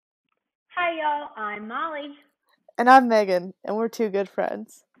Hi, y'all. I'm Molly. And I'm Megan, and we're two good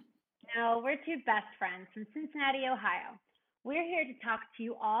friends. No, we're two best friends from Cincinnati, Ohio. We're here to talk to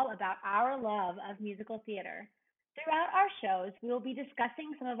you all about our love of musical theater. Throughout our shows, we will be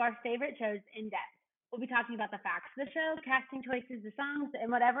discussing some of our favorite shows in depth. We'll be talking about the facts of the show, casting choices, the songs, and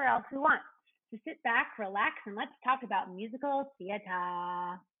whatever else we want. So sit back, relax, and let's talk about musical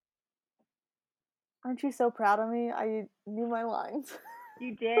theater. Aren't you so proud of me? I knew my lines.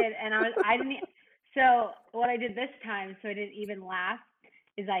 You did, and I didn't. So what I did this time, so I didn't even laugh,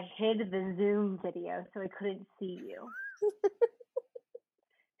 is I hid the Zoom video so I couldn't see you.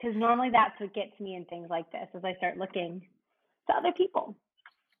 Because normally that's what gets me in things like this, as I start looking to other people.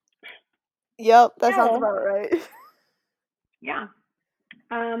 Yep, that sounds So about right. yeah,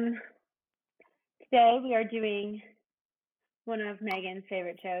 um, today we are doing one of Megan's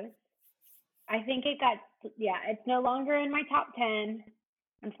favorite shows. I think it got it's no longer in my top 10,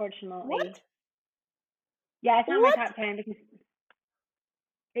 unfortunately. What? Yeah, it's not in my What? top 10 because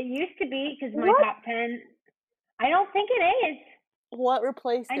it used to be because my What? top 10. I don't think it is. What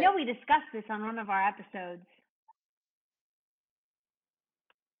replaced I know it? we discussed this on one of our episodes.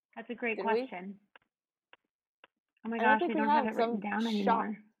 That's a great Did we? question. Oh my I don't gosh, think I we don't have have, it because written I'm down shocked.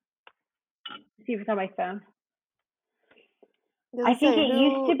 anymore. Let's see if it's on my phone. Does I it think say it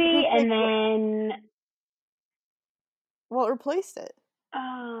used to who be, and picked then what replaced it?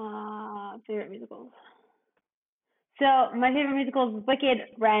 favorite musicals. So my favorite musicals: Wicked,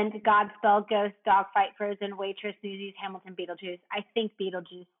 Rent, Godspell, Ghost, Dogfight, Frozen, Waitress, Newsies, Hamilton, Beetlejuice. I think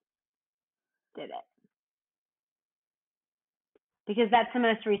Beetlejuice did it because that's the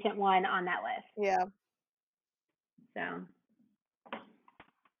most recent one on that list. Yeah, So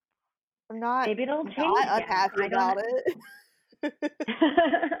I'm not maybe it'll change not again. unhappy I don't about know. it.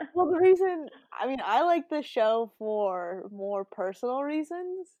 Well, the reason, I like the show for more personal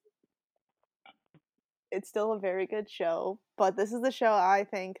reasons. It's still a very good show, but this is the show I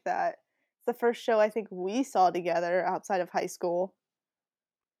think that it's the first show I think we saw together outside of high school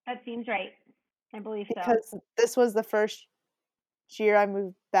That seems right. I believe so. because this was the first year I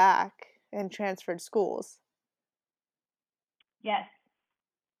moved back and transferred schools. Yes,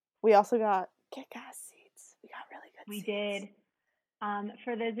 We also got kick-ass seats. We got really good we seats. did.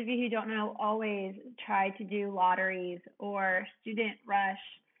 For those of you who don't know, always try to do lotteries or student rush.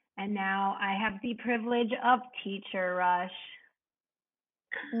 And now I have the privilege of teacher rush,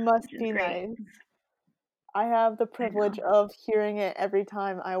 Must which is be great. nice. I have the I privilege know. of hearing it every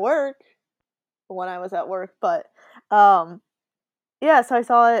time I work when I was at work, but um yeah, so I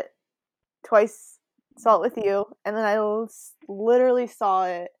saw it twice, saw it with you, and then literally saw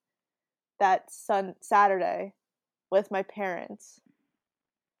it that Saturday with my parents.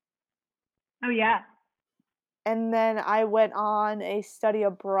 Oh, yeah. And then I went on a study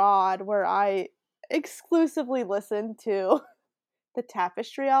abroad where I exclusively listened to the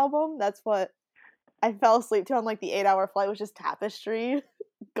Tapestry album. That's what I fell asleep to on like the 8-hour flight, was just Tapestry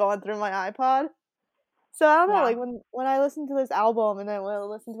going through my iPod. So I don't know, Wow. like when I listen to this album and then when I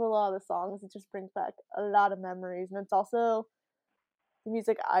listen to a lot of the songs, it just brings back a lot of memories, and it's also the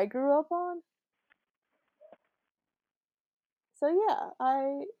music I grew up on. So yeah,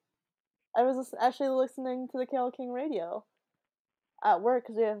 I was actually listening to the Carole King radio at work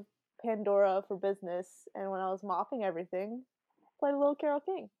because we have Pandora for business, and when I was mopping everything, played a little Carole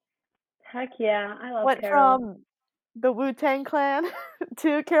King. Heck yeah. I love Went Carol. from the Wu-Tang Clan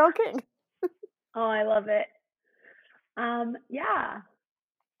to Carole King. Oh, I love it. Yeah.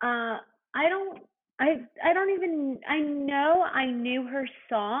 Uh, I don't. I don't even. I know I knew her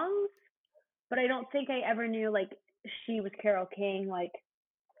songs, but I don't think I ever knew like she was Carol King. Like,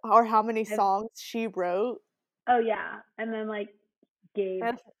 Or how many I, songs she wrote. oh yeah, and then like gave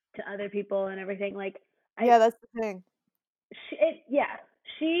And to other people and everything. Like I, yeah, that's the thing. yeah,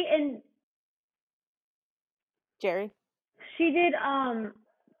 she and Jerry. she did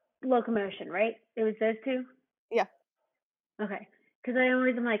Locomotion, right? It was those two. Yeah. Okay, because I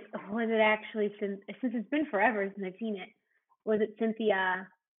always am like, oh, was it actually since it's been forever since I've seen it? Was it Cynthia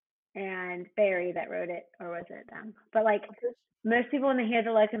and Barry that wrote it, or was it them? But like most people when they hear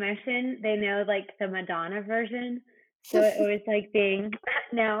the Locomotion, they know like the Madonna version. So it was like being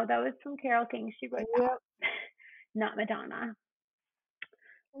no, that was from Carole King. She wrote Yeah. that, not Madonna.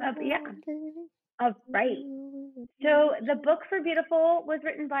 But yeah, right. So the book for Beautiful was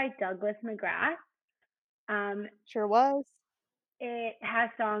written by Douglas McGrath. Um, Sure was. it has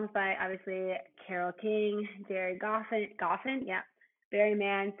songs by obviously Carole King, Jerry Goffin, yeah, Barry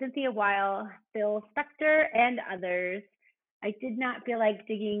Mann, Cynthia Weil, Phil Spector, and others. I did not feel like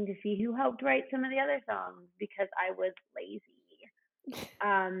digging to see who helped write some of the other songs because I was lazy.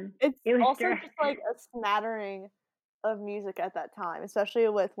 It's It was also direct. just like a smattering of music at that time, especially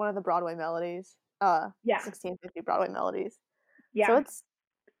with one of the Broadway melodies, Yeah, 1650 Broadway melodies. So yeah. it's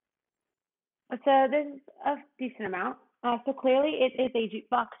So there's a decent amount. So clearly it is a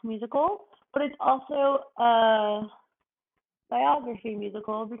jukebox musical, but it's also a biography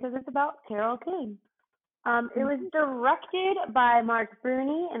musical because it's about Carole King. It was Mhm. directed by Mark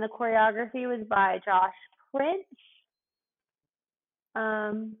Bruni, and the choreography was by Josh Prince.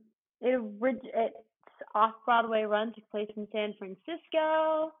 Um, its off-Broadway run took place in San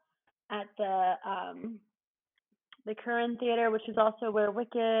Francisco at the Curran Theater, which is also where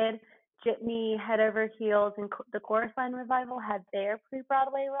Wicked, Jitney, Head Over Heels, and the Chorus Line Revival had their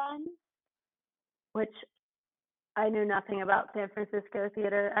pre-Broadway run, which I knew nothing about San Francisco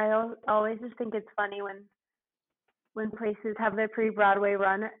theater. I always just think it's funny when places have their pre-Broadway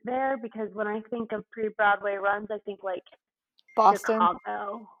run there, because when I think of pre-Broadway runs, I think like Boston.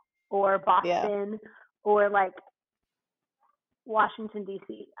 Chicago or Yeah. Boston or like Washington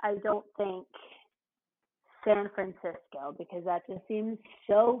D.C. I don't think San Francisco because that just seems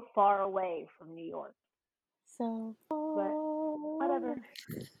so far away from New York. So But far. whatever.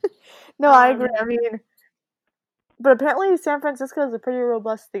 No, I agree. Um, I mean, but apparently San Francisco is a pretty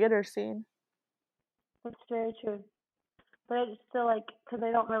robust theater scene. that's very true. But it's still like because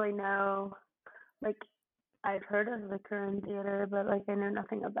I don't really know. Like I've heard of the Curran Theater, but like I know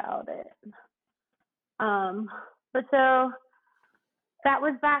nothing about it. Um, but so that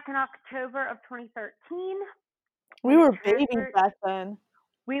was back in October of 2013, We and it were babies transferred. back then.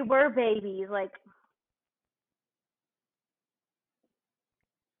 We were babies, like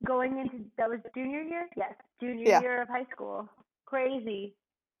going into that was junior year. Yes, junior Yeah. year of high school. Crazy.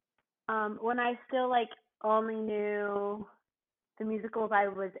 When I still like only knew the musicals I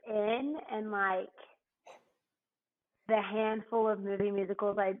was in and like the handful of movie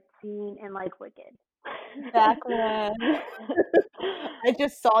musicals I'd seen in like Wicked. Back when I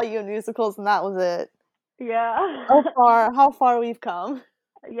just saw you in musicals and that was it. Yeah. How far we've come.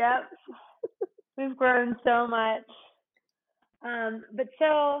 Yep. We've grown so much. But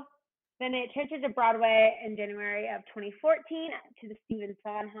so then it transferred to Broadway in January of 2014 to the Stephen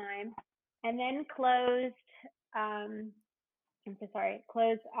Sondheim, and then closed. Um, I'm so sorry.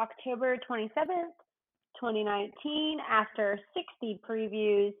 Closed October 27th, 2019, after 60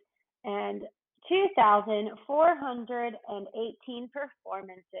 previews and 2,418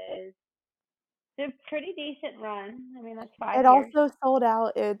 performances. So pretty decent run. I mean, that's It 5 years. also sold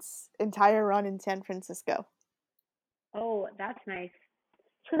out its entire run in San Francisco. Oh, that's nice.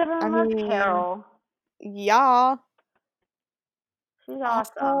 Because I everyone loves mean, Carol. yeah. She's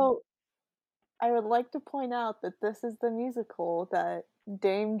awesome. Also, I would like to point out that this is the musical that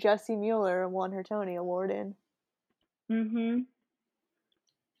Dame Jessie Mueller won her Tony Award in. Mhm.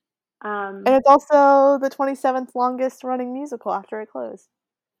 And Um, it's also the 27th longest running musical after it closed.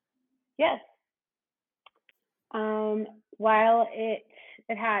 yes. While it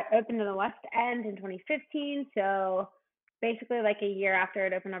had opened in the West End in 2015, so basically like a year after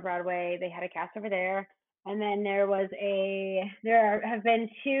it opened on Broadway, they had a cast over there. And then there have been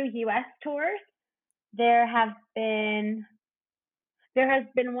 2 U.S. tours. There have been there has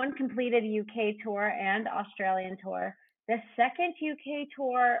been one completed UK tour and Australian tour. The second UK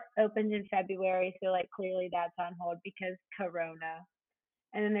tour opened in February, so like clearly that's on hold because Corona.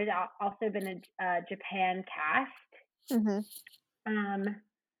 And then there's also been a Japan cast. Mm-hmm. Um,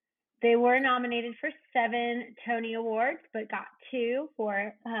 they were nominated for 7 Tony Awards, but got 2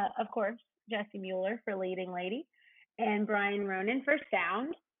 for, of course, Jessie Mueller for leading lady, and Brian Ronan for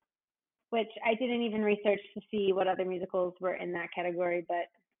sound. Which I didn't even research to see what other musicals were in that category, but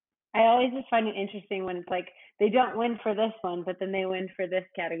I always just find it interesting when it's like they don't win for this one, but then they win for this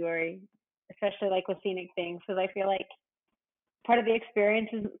category, especially like with scenic things. Because I feel like part of the experience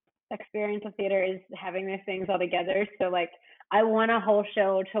of theater is having those things all together. So like I want a whole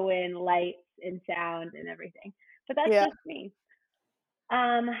show to win lights and sound and everything, but that's Yeah, just me.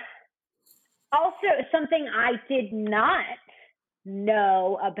 Um, Also, something I did not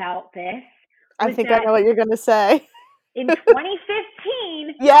know about this I was think I that know what you're gonna say. in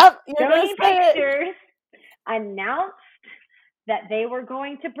 2015, Yep, you're gonna Sony say it. Pictures announced that they were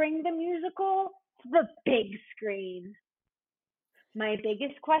going to bring the musical to the big screen. My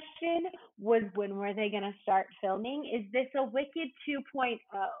biggest question was when were they going to start filming? Is this a Wicked 2.0?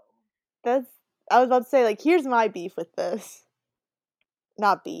 That's I was about to say, like, here's my beef with this.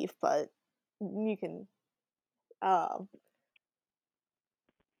 Not beef, but you can um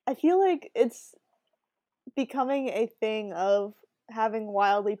I feel like it's becoming a thing of having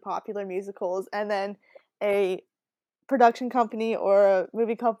wildly popular musicals and then a production company or a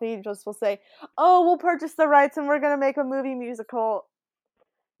movie company just will say, "Oh, we'll purchase the rights and we're gonna make a movie musical,"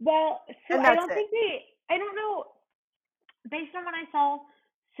 Well, so and I that's don't it. think I don't know, based on what I saw,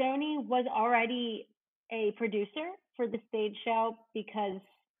 Sony was already a producer for the stage show because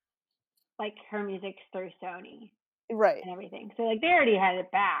like her music's through Sony Right. and everything. So like they already had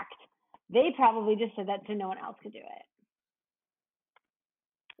it backed. They probably just said that so no one else could do it.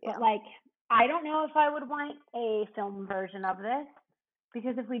 But Yeah. like I don't know if I would want a film version of this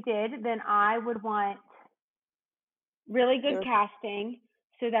because if we did, then I would want really good You're casting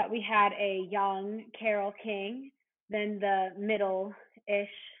so that we had a young Carol King, then the middle-ish,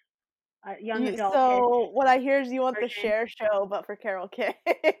 young adult-ish so what I hear is you want the version. Cher show, but for Carol King.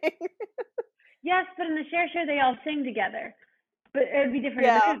 Yes, but in the Cher show they all sing together. But it would be different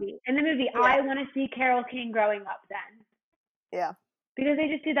in the Yeah, movie. In the movie, yeah, I want to see Carol King growing up then yeah. because they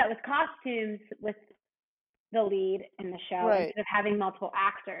just do that with costumes with the lead in the show Right, instead of having multiple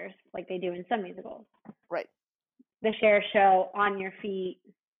actors like they do in some musicals. right. The Cher show, On Your Feet,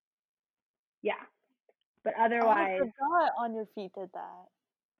 yeah. But I otherwise, forgot On Your Feet did that.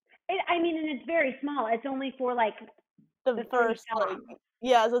 I mean, and it's very small. It's only for like The the three first, like songs,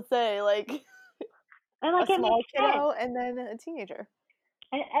 yeah, as I say, like, and a like it small makes sense. kiddo and then a teenager.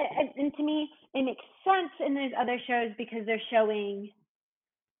 And to me, it makes sense in those other shows because they're showing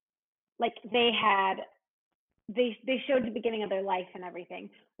like they showed the beginning of their life and everything.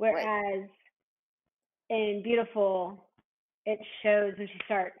 Right, Whereas in Beautiful, it shows when she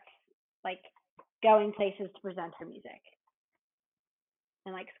starts like going places to present her music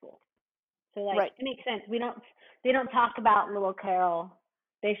in like school. So like right. it makes sense. They don't talk about little Carol.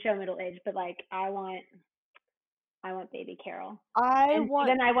 They show middle age, but like I want baby Carol. I And want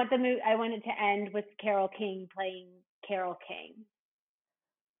then I want it to end with Carol King playing Carol King.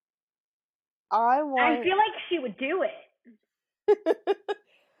 I I want feel like she would do it.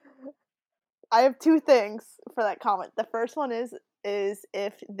 I have 2 things for that comment. The first one is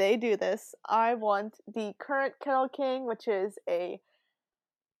if they do this, I want the current Carole King, which is an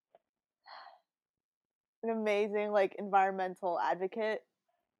amazing, like, environmental advocate.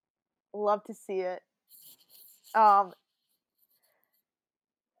 Love to see it. Um,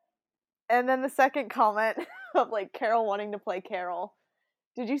 and then the second comment of, like, Carol wanting to play Carol.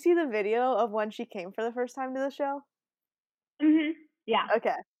 Did you see the video of when she came for the first time to the show? Yeah.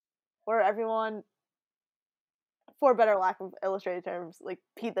 Okay. Where everyone, for better lack of illustrated terms, like,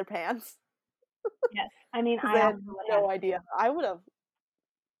 peed their pants Yes. I mean, because I they also had would have no idea. too. I would have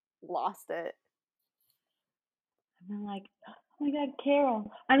lost it. I'm like, oh my God,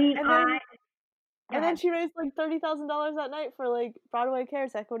 Carol. I mean, And I then go And then ahead. she raised like $30,000 that night for like Broadway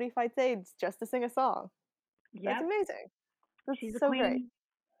Cares Equity Fights AIDS just to sing a song. That's Yep. amazing. That's She's a so great. queen.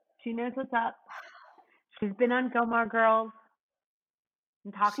 She knows what's up. She's been on Gilmore Girls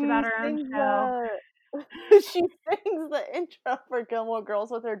and talked about She her own sings show. the she sings the intro for Gilmore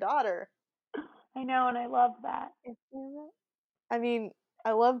Girls with her daughter. I know, and I love that. I mean,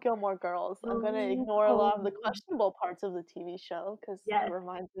 I love Gilmore Girls. I'm gonna Oh, ignore a lot of the Cody. questionable parts of the TV show because it Yes.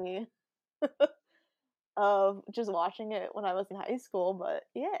 reminds me of just watching it when I was in high school. But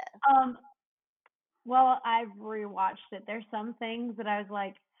yeah, Um, well, I've rewatched it. There's some things that I was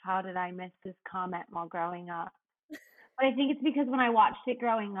like, how did I miss this comment while growing up? But I think it's because when I watched it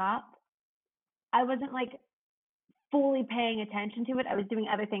growing up, I wasn't like fully paying attention to it. I was doing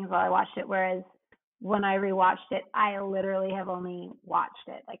other things while I watched it. Whereas when I rewatched it, I literally have only watched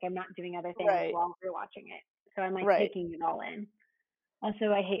it. Like I'm not doing other things right, while rewatching it. So I'm like right. taking it all in.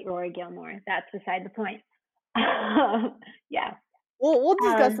 Also, I hate Rory Gilmore. That's beside the point. Yeah. We'll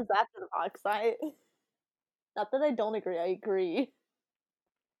discuss Um, this after the box. Not that I don't agree. I agree.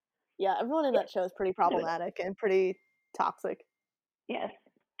 Yeah, everyone in yeah, that show is pretty noted. problematic and pretty toxic. Yes.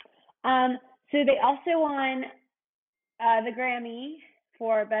 Um, so they also won the Grammy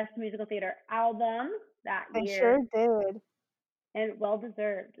for Best Musical Theater Album that They year, sure did. and well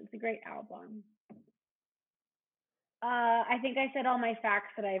deserved. It's a great album. I think I said all my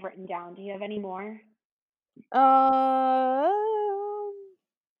facts that I've written down. Do you have any more? Um,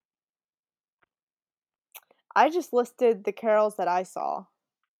 I just listed the carols that I saw,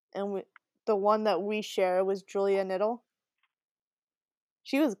 and the one that we share was Julia Niddle.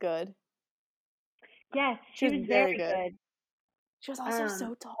 She was good. Yes, She she was was very very good. good. She was also Um,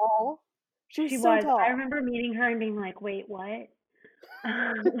 so tall. She was she so was. I tall. remember meeting her and being like, "Wait, what?"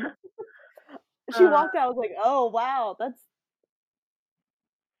 She uh, walked out. I was like, "Oh wow, that's."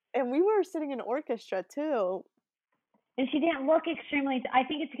 And we were sitting in orchestra too. and she didn't look extremely. I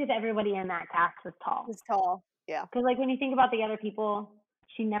think it's because everybody in that cast was tall. She's tall. Yeah. Because like when you think about the other people,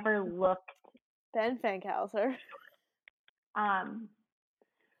 she never looked. Ben Fankhauser. Um,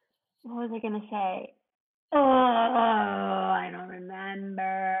 what was I gonna say? Oh, I don't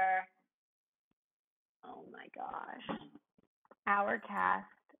remember. Oh my gosh. Our cast,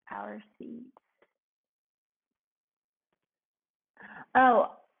 our seats. Oh,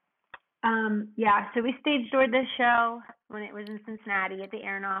 yeah. So we stage doored this show when it was in Cincinnati at the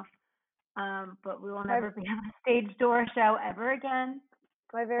Airnoff. But we will My never be able to stage door a show ever again.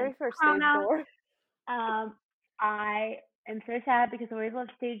 my very Thanks first for stage Corona. door. I am so sad because I always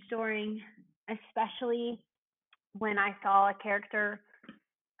loved stage dooring, especially when I saw a character,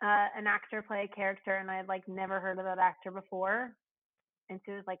 an actor play a character, and I had like never heard of that actor before, and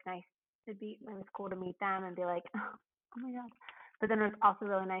so it was like nice to be. It was cool to meet them and be like, oh my god. But then it was also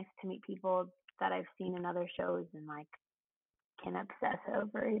really nice to meet people that I've seen in other shows and like can obsess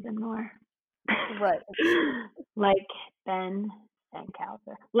over even more. Right. Like Ben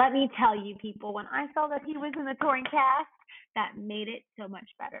Calzer. Let me tell you, people, when I saw that he was in the touring cast, that made it so much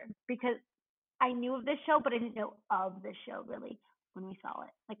better because I knew of this show, but I didn't know of the show really when we saw it.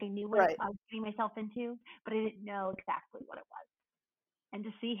 Like I knew what Right. I was getting myself into, but I didn't know exactly what it was. And to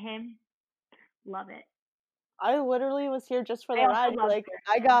see him, love it. I literally was here just for I the also ride. love Like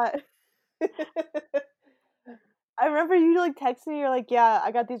I Sheridan. got I remember you like texting me, you're like, yeah,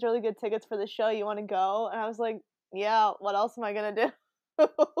 I got these really good tickets for the show. You want to go? And I was like, yeah, what else am I gonna do?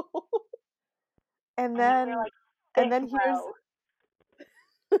 and And then we were then like and fifth then row.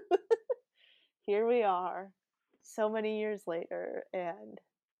 here we are, so many years later and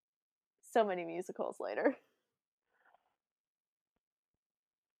so many musicals later.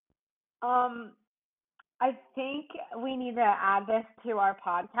 Um, I think we need to add this to our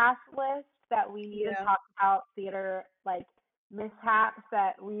podcast list that we need to Yeah. talk about theater like mishaps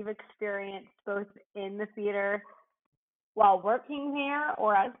that we've experienced both in the theater while working there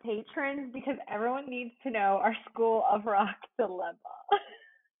or as patrons because everyone needs to know our School of Rock dilemma.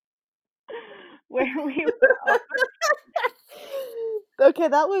 Where we were Okay,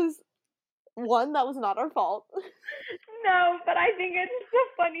 that was one that was not our fault. no, but I think it's just a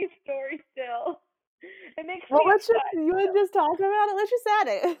funny story still. It makes Well, me let's just upset. you want to just talk about it. Let's just add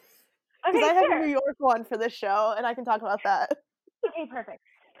it because Okay, I have a sure. New York one for this show, and I can talk about that. Okay, perfect.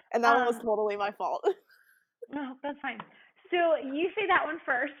 And that one was Um, totally my fault. no, that's fine. So you say that one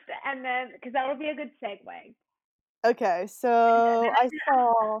first, and then because that will be a good segue. Okay, And so then I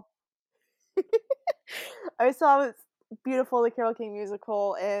I saw Beautiful, the Carole King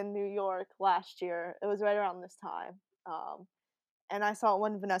musical in New York last year. It was right around this time. And I saw it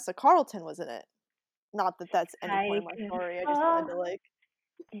when Vanessa Carlton was in it. Not that that's any point I in my could story. I just wanted fall to like.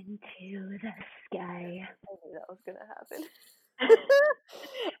 into the sky. I knew that was gonna happen. I was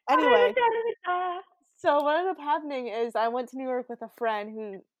Anyway, out of the car. so what ended up happening is I went to New York with a friend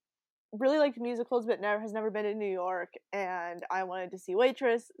who really liked musicals but never been to New York, and I wanted to see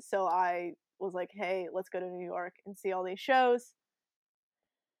Waitress, so I was like, "Hey, let's go to New York and see all these shows."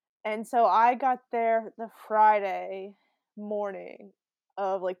 And so I got there the Friday morning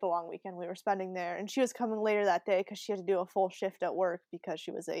of like the long weekend we were spending there, and she was coming later that day because she had to do a full shift at work because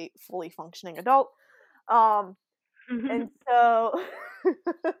she was a fully functioning adult. Um, and so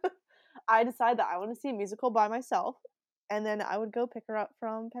I decided that I want to see a musical by myself, and then I would go pick her up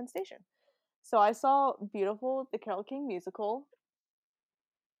from Penn Station. So I saw Beautiful, the Carole King musical,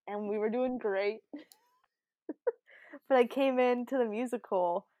 and we were doing great. But I came into the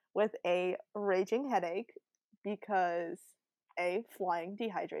musical with a raging headache because A, flying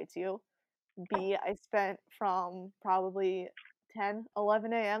dehydrates you. B, I spent from probably 10,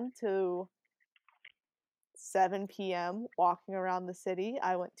 11 a.m. to 7 p.m. walking around the city.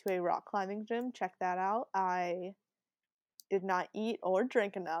 I went to a rock climbing gym, check that out. I did not eat or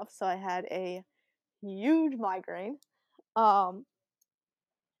drink enough, so I had a huge migraine. Um,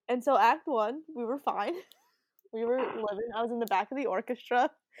 and so Act 1, we were fine. We were living. I was in the back of the orchestra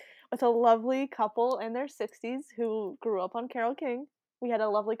with a lovely couple in their 60s who grew up on Carole King. We had a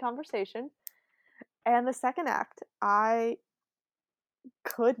lovely conversation. And the second act, I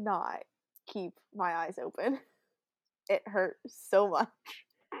could not keep my eyes open. It hurt so much.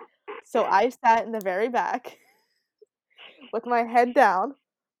 So I sat in the very back with my head down,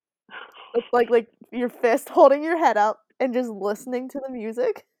 with like your fist holding your head up and just listening to the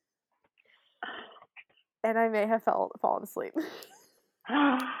music. And I may have fallen asleep.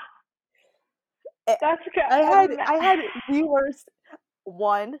 That's good. I had the worst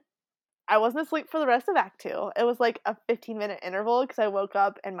one. I wasn't asleep for the rest of Act 2. It was like a 15-minute interval because I woke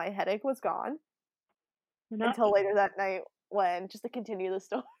up and my headache was gone no. until later that night when just to continue the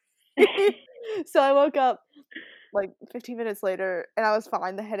story. So I woke up like 15 minutes later and I was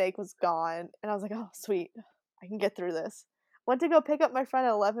fine. The headache was gone and I was like, "Oh, sweet. I can get through this." Went to go pick up my friend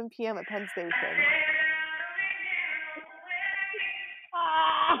at 11 p.m. at Penn Station.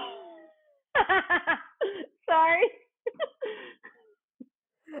 Sorry.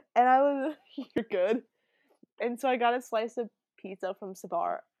 And I was, you're good. And so I got a slice of pizza from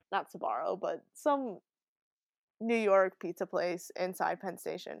not Sbarro, but some New York pizza place inside Penn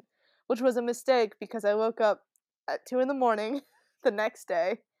Station, which was a mistake because I woke up at 2 in the morning the next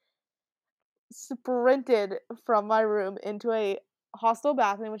day, sprinted from my room into a hostel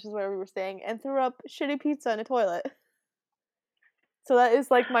bathroom, which is where we were staying, and threw up shitty pizza in a toilet. So that is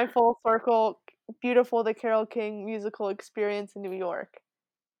like my full circle, beautiful the Carole King musical experience in New York.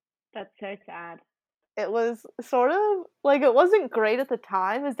 That's so sad. It was sort of like, it wasn't great at the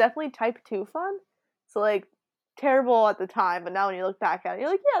time. It was definitely type 2 fun. So like terrible at the time, but now when you look back at it, you're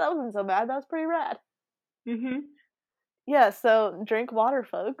like, yeah, that wasn't so bad. That was pretty rad. Mhm. Yeah, so drink water,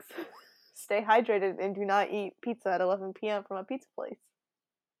 folks. Stay hydrated and do not eat pizza at 11 p.m. from a pizza place.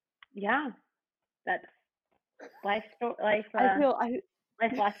 Yeah. That's life I feel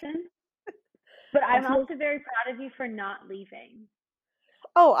life lesson. But I I'm feel also very proud of you for not leaving.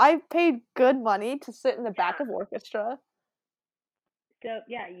 Oh, I paid good money to sit in the back Yeah. of orchestra. So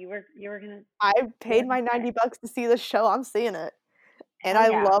yeah, you were gonna I you were paid my gonna $90 to see the show. I'm seeing it. And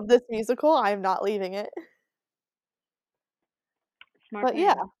hell I yeah. love this musical. I am not leaving it. Smart But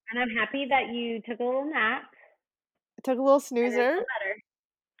yeah, man. And I'm happy that you took a little nap I took a little and then snoozer. feel better.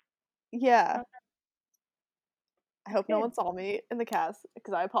 Yeah. I That's hope no good. one saw me in the cast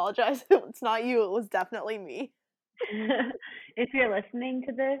because I apologize. It's not you. It was definitely me. If you're listening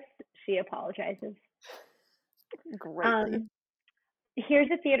to this, she apologizes. Greatly. Um, here's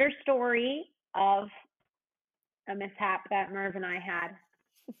a theater story of a mishap that Merv and I had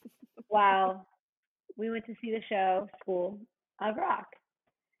while we went to see the show School of Rock.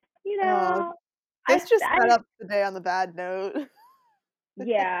 You Uh, know, this just I set up the day on the bad note.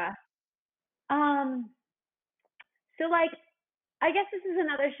 yeah. Um, so like I guess this is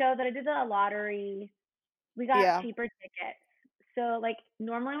another show that I did a lottery. We got Yeah. cheaper tickets. So like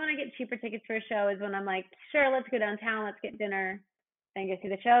normally when I get cheaper tickets for a show is when I'm like, sure, let's go downtown, let's get dinner, and go see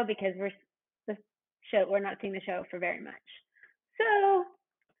the show because we're not seeing the show for very much. So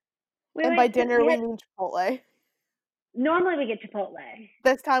And by dinner, we mean Chipotle. normally we get Chipotle.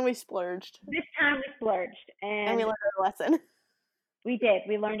 This time we splurged. This time we splurged And we and learned our lesson. we did.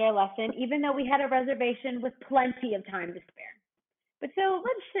 We learned our lesson, even though we had a reservation with plenty of time to spare. But so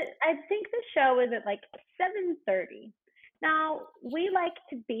I think the show is at like 7:30. Now, we like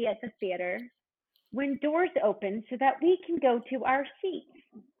to be at the theater when doors open so that we can go to our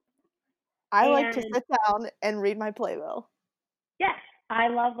seats. I like to And sit down and read my playbill. yes, I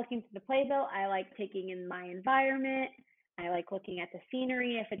love looking through the playbill. I like taking in my environment. I like looking at the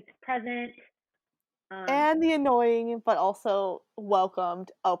scenery if it's present. And the annoying but also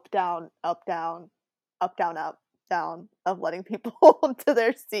welcomed up, down, up, down, up, down, up, down of letting people to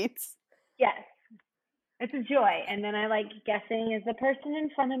their seats. Yes, it's a joy. And then I like guessing, is the person in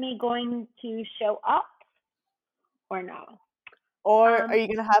front of me going to show up or no? Or are you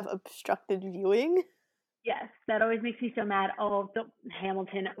going to have obstructed viewing? Yes, that always makes me so mad. Oh,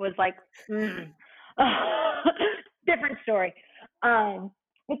 Hamilton was like, different story.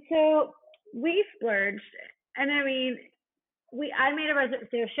 But so we splurged, and I mean, I made a reservation.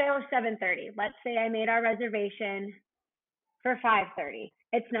 So show 7:30. Let's say I made our reservation for 5:30.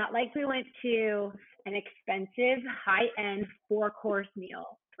 It's not like we went to an expensive, high-end four-course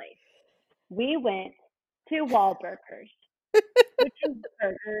meal place. We went to Wahlburgers, which is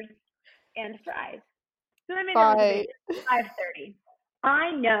burgers and fries. So I made the By reservation at 5:30.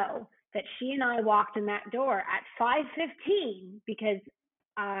 I know that she and I walked in that door at 5:15 because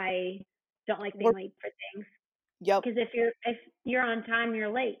I don't like being late for things. Yep. Because if you're on time, you're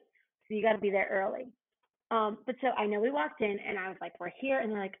late. So you got to be there early. But so I know we walked in and I was like, we're here,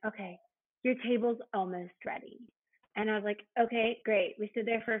 and they're like, okay, your table's almost ready. And I was like, okay, great. We stood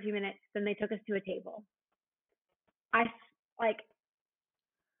there for a few minutes. Then they took us to a table. I like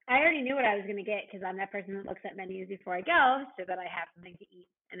I already knew what I was going to get because I'm that person that looks at menus before I go so that I have something to eat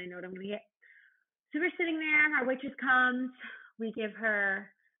and I know what I'm going to get. So we're sitting there, our waitress comes, we give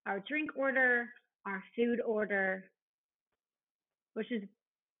her our drink order, our food order, which is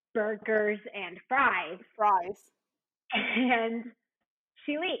burgers and fries, fries. and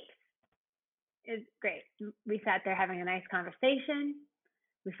she leaves. It's great. We sat there having a nice conversation.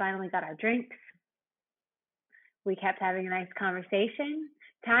 We finally got our drinks. We kept having a nice conversation.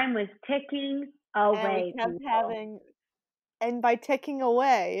 Time was ticking away. And we kept and by ticking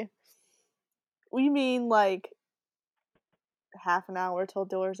away, we mean like half an hour till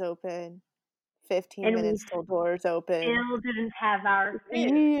doors open, 15 and we minutes till doors open. still didn't have our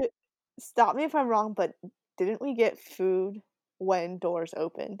food. We stop me if I'm wrong, but didn't we get food when doors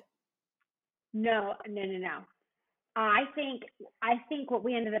opened? No, no, no, no. I think I think what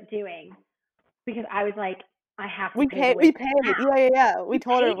we ended up doing, because I was like, I have to pay the We waitress paid. now. Yeah, yeah, yeah. We We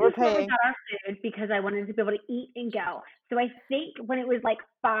told her paid we're before we paying. got our food because I wanted to be able to eat and go. So I think when it was like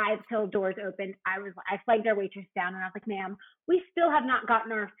 5 till doors opened, I flagged our waitress down and I was like, "Ma'am, we still have not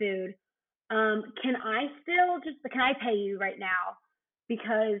gotten our food. Can I pay you right now?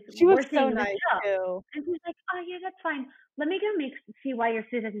 Because She was we're so staying in the nice show." too. And she's like, "Oh yeah, that's fine. Let me go see why your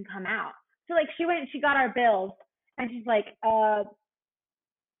food hasn't come out." So like she went and she got our bills and she's like,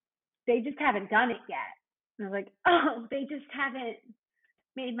 they just haven't done it yet. And I was like, "Oh, they just haven't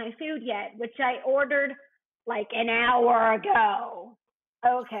made my food yet, which I ordered like an hour ago."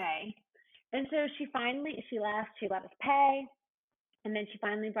 Okay. And so she let us pay, and then she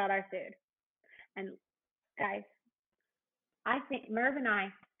finally brought our food. And guys, I think Merv and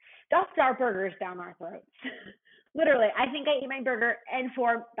I stuffed our burgers down our throats. Literally, I think I ate my burger in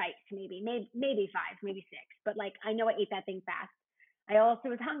 4 bites, maybe five, maybe six. But like, I know I ate that thing fast. I also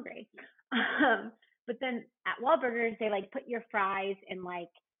was hungry. But then at Wahlburgers, they like put your fries in like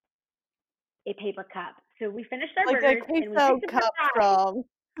a paper cup. So we finished our Like a burgers and we queso picked up our cup fries.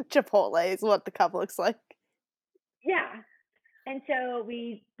 from Chipotle is what the cup looks like. Yeah. And so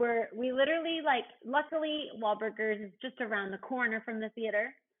we literally like, luckily Wahlburgers is just around the corner from the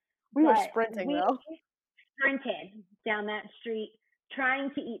theater, We were but sprinting we though. sprinted down that street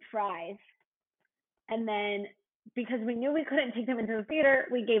trying to eat fries. And then because we knew we couldn't take them into the theater,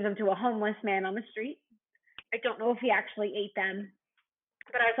 we gave them to a homeless man on the street. I don't know if he actually ate them,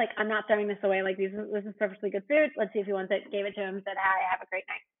 but I was like, I'm not throwing this away. Like, this is perfectly good food. Let's see if he wants it. Gave it to him, said, hi, have a great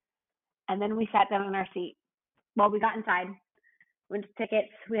night. And then we sat down on our seat. Well, we got inside, went to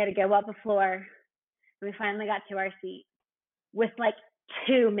tickets. We had to go up a floor. And we finally got to our seat with like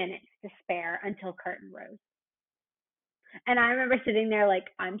 2 minutes to spare until curtain rose. And I remember sitting there like,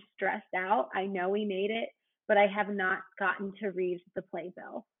 I'm stressed out. I know we made it, but I have not gotten to read the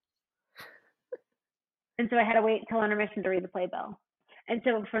playbill. And so I had to wait until intermission to read the playbill. And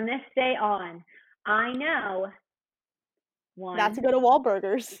so from this day on, I know Not to one, go to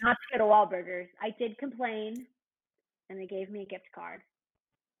Wahlburgers. not to go to Wahlburgers. I did complain, and they gave me a gift card.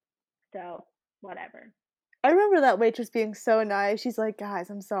 So whatever. I remember that waitress being so nice. She's like, guys,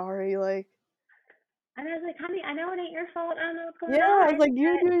 I'm sorry. Like, And I was like, honey, I know it ain't your fault. I don't know what's going yeah, I was on.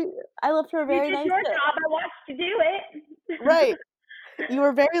 like, I left her a You very did nice your tip. job. I watched you do it. Right. You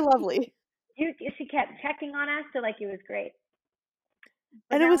were very lovely. She kept checking on us, so like it was great.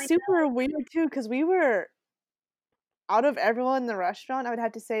 But And it now was I super weird too, because we were out of everyone in the restaurant, I would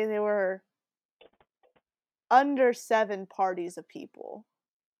have to say they were under 7 parties of people.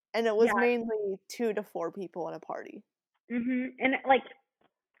 And it was yeah. mainly 2 to 4 people in a party. And like,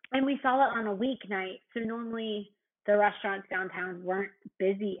 and we saw it on a weeknight, so normally the restaurants downtown weren't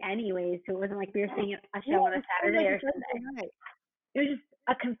busy anyways, so it wasn't like we were seeing a Yeah, show on a it sounds Saturday like a or Thursday Sunday. night. It was just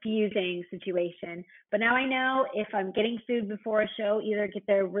a confusing situation. But now I know if I'm getting food before a show, either get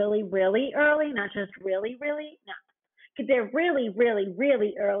there really, really early, not just really, really, no, get there really, really,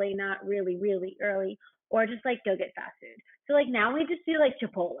 really early, not really, really early, or just like go get fast food. So like now we just do like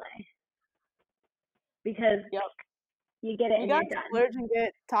Chipotle because Yep. you get it You and you're gotta done. splurge and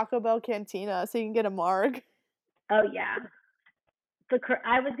get Taco Bell Cantina so you can get a marg. Oh yeah,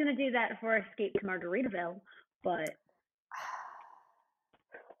 I was gonna do that for Escape to Margaritaville, but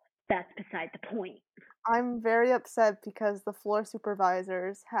that's beside the point. I'm very upset because the floor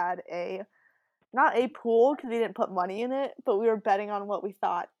supervisors had not a pool because we didn't put money in it, but we were betting on what we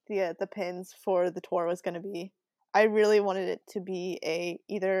thought the pins for the tour was going to be. I really wanted it to be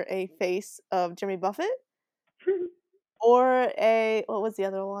either a face of Jimmy Buffett or what was the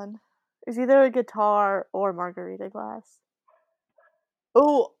other one? It was either a guitar or margarita glass.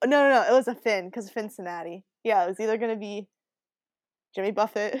 Oh no, it was a fin because Cincinnati. Yeah, it was either going to be Jimmy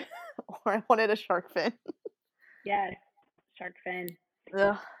Buffett or I wanted a shark fin. Yes, shark fin.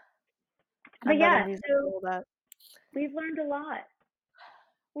 Ugh, But another yeah, so musical that we've learned a lot.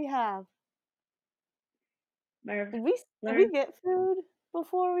 we have. We've Did we learned. get food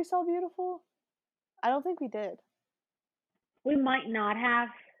before we saw Beautiful? I don't think we did. We might not have.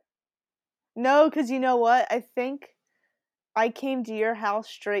 No, because you know what? I think I came to your house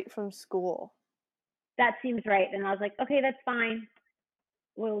straight from school. That seems right. And I was like, okay, that's fine.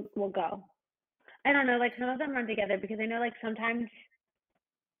 We'll go. I don't know. Like some of them run together because I know like sometimes,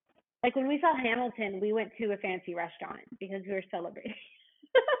 like when we saw Hamilton, we went to a fancy restaurant because we were celebrating.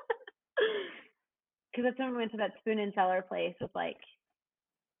 Because that's when we went to that Spoon and Cellar place with like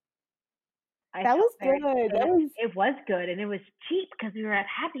I That felt was very good. good. It was good, and it was cheap because we were at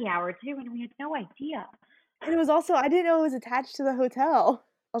happy hour too, and we had no idea. And it was also I didn't know it was attached to the hotel.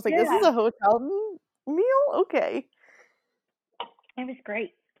 I was like, "This is Yeah, a hotel meal? Okay." it was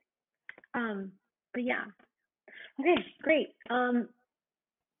great. But yeah. Okay, great.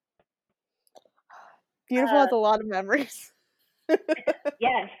 Beautiful has a lot of memories.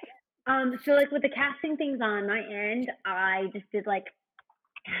 Yes. So like with the casting things on my end, I just did like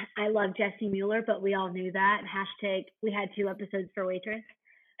I love Jesse Mueller, but we all knew that. Hashtag we had 2 episodes for Waitress.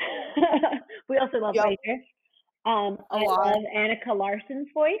 We also love Yep, Waitress. a I lot. love Annika Larson's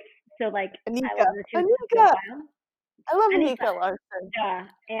voice. So like I Anika. love the two for a Anika! while. I love Annika, Anika Larson. yeah,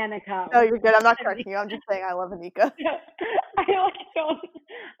 Annika. No, you're good. I'm not correcting you. I'm just saying I love Anika. I don't.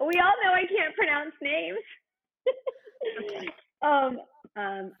 We all know I can't pronounce names. Okay.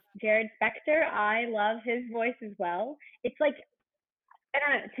 um, Jared Spector, I love his voice as well. It's like I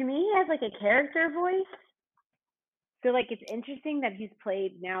don't know. To me, he has like a character voice. So like it's interesting that he's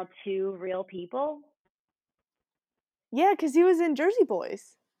played now 2 real people. Yeah, because he was in Jersey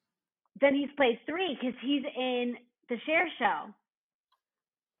Boys. Then he's played 3 because he's in the Cher Show.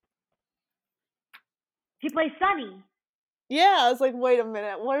 He plays Sonny. Yeah, I was like, wait a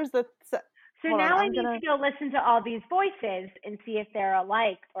minute. Where's the... So Hold on, now I I'm need gonna... to go listen to all these voices and see if they're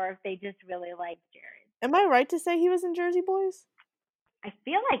alike or if they just really like Jared. Am I right to say he was in Jersey Boys? I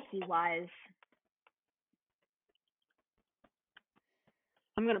feel like he was.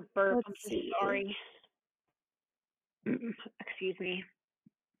 I'm gonna burp. Let's I'm so see. sorry. Excuse me.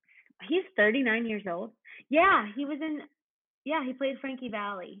 He's 39 years old. Yeah, he was in. Yeah, he played Frankie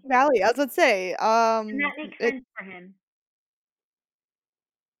Valli, Valley, I was gonna say, and that makes it... sense for him.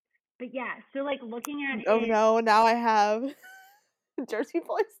 But yeah, so like looking at Oh his no, now I have Jersey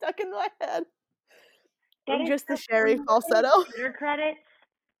Boys stuck in my head. that And is just the so cool. When Sherry you look at his falsetto. theater credits,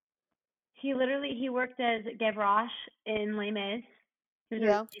 he worked as Gavroche in Les Mis. He was a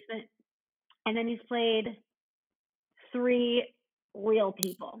Yeah, replacement, and then he's played 3 real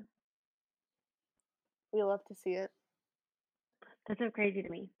people. we love to see it. That's so crazy to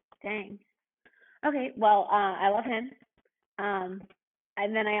me. Dang. Okay, well, I love him. Um,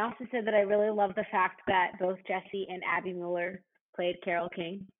 and then I also said that I really love the fact that both Jesse and Abby Mueller played Carole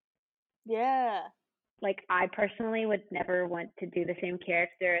King. Yeah. Like, I personally would never want to do the same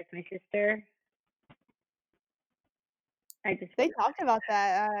character as my sister. I just They wouldn't. talked about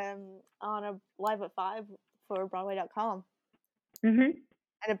that on a Live at 5 for Broadway.com. Mhm.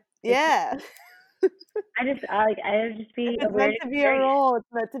 And yeah. I would just If be a it's weird meant to be a experience. role, it's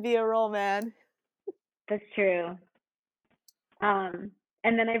meant to be a role, man. That's true.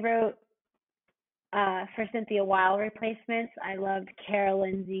 And then I wrote for Cynthia Weil replacements. I loved Carol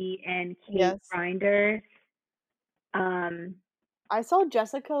Lindsay and Kate Yes. Grinders. Um, I saw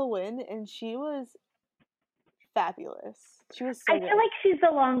Jessica Wynn and she was fabulous. She was I so feel good. like she's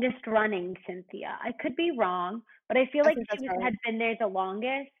the longest running Cynthia. I could be wrong, but I feel I like think that's right. had been there the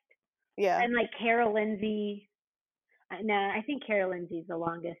longest. Yeah. And like Carol Lindsay, no, I think Carol Lindsay's the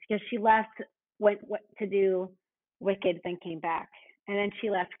longest because she left, went to do Wicked, then came back, and then she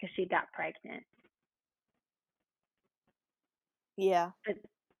left because she got pregnant. Yeah. But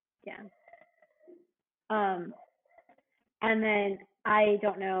yeah. Um, and then I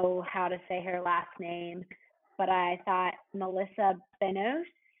don't know how to say her last name, but I thought Melissa Benoist,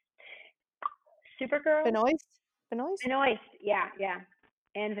 Supergirl, Benoist? Benoist? Benoist, yeah, yeah,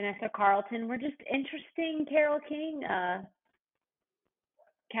 and Vanessa Carlton were just interesting Carole King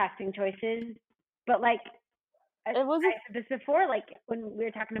casting choices. But like I It was a said this before, like when we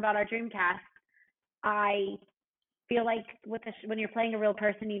were talking about our Dreamcast, I feel like when you're playing a real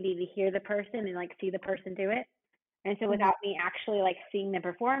person, you need to hear the person and like see the person do it. And so without me actually like seeing them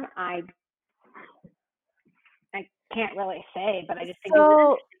perform, I can't really say, but I just think it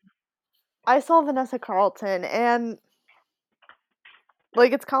was So I saw Vanessa Carlton and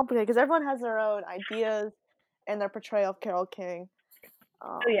like it's complicated because everyone has their own ideas and their portrayal of Carole King.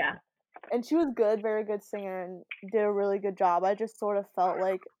 oh yeah. And she was good, very good singer, and did a really good job. I just sort of felt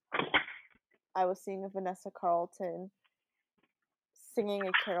like I was seeing a Vanessa Carlton singing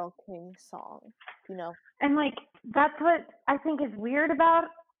a Carole King song, you know? And like that's what I think is weird about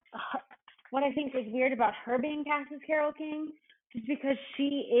what I think is weird about her being cast as Carole King, just because she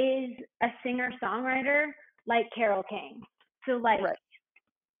is a singer songwriter like Carole King. So like Right.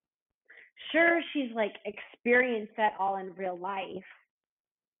 sure she's like experienced that all in real life.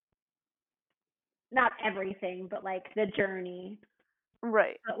 Not everything, but like the journey.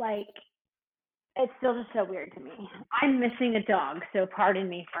 Right. But like it's still just so weird to me. I'm missing a dog, so pardon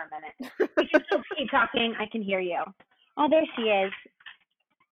me for a minute. We can still keep talking. I can hear you. Oh, there she is.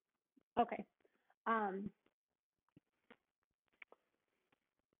 Okay. Um,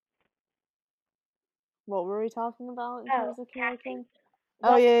 What were we talking about in oh, terms of casting. character? Oh,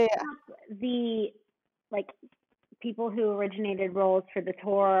 Well, yeah, yeah, the like people who originated roles for the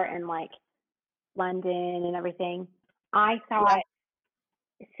tour and like London and everything. I yeah. thought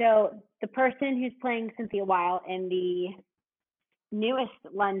so. The person who's playing Cynthia Weil in the newest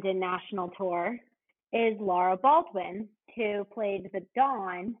London national tour is Laura Baldwin, who played the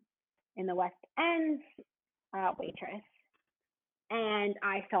Dawn in the West End's waitress, and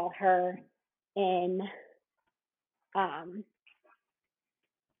I saw her in um,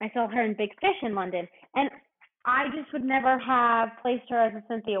 Big Fish in London, and I just would never have placed her as a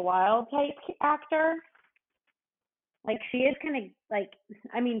Cynthia Weil type actor. Like she is kind of like,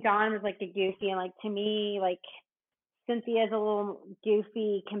 I mean, Dawn was like a goofy, and like to me, like Cynthia's a little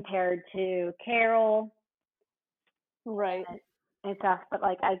goofy compared to Carol Right. and stuff. But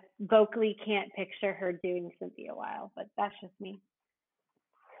like I vocally can't picture her doing Cynthia Weil, but that's just me.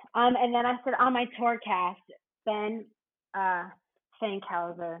 And then I said on my tour cast, Ben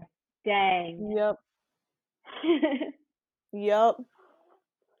Fankhauser. Dang. Yep. Yep.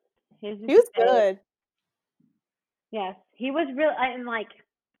 His is He was big. good. Yes, he was real. And like,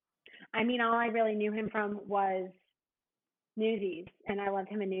 I mean, all I really knew him from was Newsies, and I loved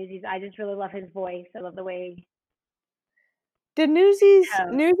him in Newsies. I just really love his voice. I love the way Did he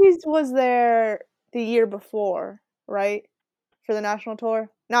tones. Newsies was there the year before, right? For the national tour?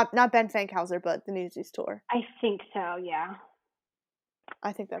 Not Ben Fankhauser, but the Newsies tour. I think so. Yeah,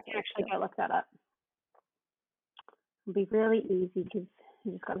 I think I that's can right actually too. go look that up. It'll be really easy because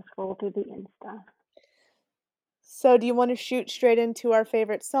you just gotta scroll through the Insta. So, do you want to shoot straight into our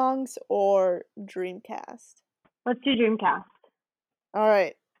favorite songs or Dreamcast? Let's do Dreamcast. All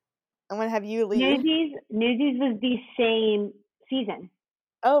right. I'm going to have you lead. Newsies was the same season.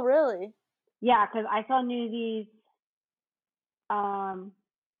 Oh, really? Yeah, because I saw Newsies. Um.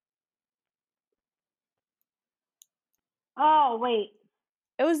 Oh wait.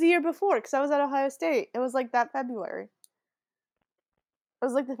 It was the year before because I was at Ohio State. It was like that February. It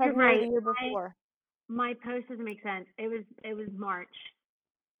was like the You're February right. the year before. My post doesn't make sense. It was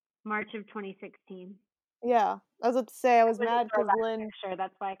March of 2016. Yeah. I was about to say I It was was a mad because throwback Lynn. picture.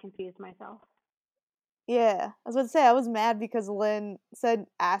 That's why I confused myself. Yeah. I was about to say I was mad because Lynn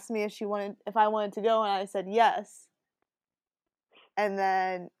asked me if I wanted to go, and I said yes. And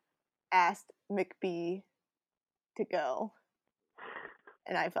then asked McBee to go,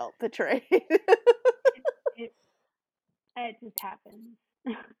 and I felt betrayed. It, it just happens.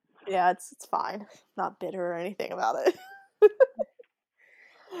 Yeah, it's fine. Not bitter or anything about it. It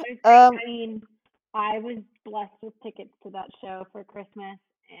was great. Um, I mean, I was blessed with tickets to that show for Christmas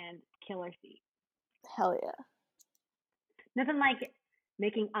and killer seat. hell yeah. Nothing like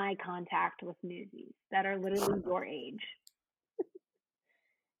making eye contact with newsies that are literally your age.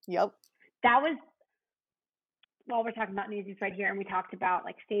 Yep. That was while we're talking about newsies right here, and we talked about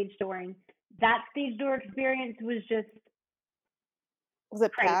like stage touring. That stage door experience was just Was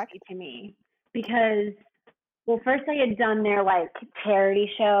it packed? crazy to me because well, first they had done their like charity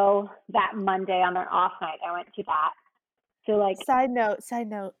show that Monday on their off night. I went to that. So like Side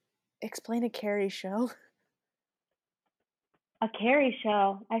note. Explain a Carrie show. a Carrie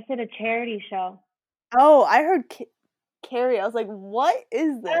show. I said a charity show. Oh, I heard Carrie. I was like, what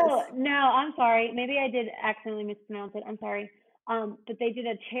is this? Oh no, I'm sorry. Maybe I did accidentally mispronounce it. I'm sorry. But they did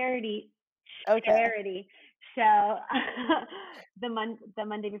a Okay. charity show the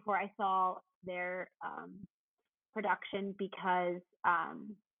Monday before I saw their production because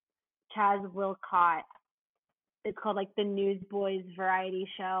Chaz Wilcott. It's called like the Newsboys Variety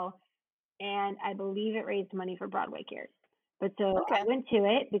Show, and I believe it raised money for Broadway Cares. But so I Okay. went to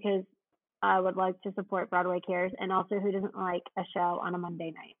it because I would like to support Broadway Cares, and also who doesn't like a show on a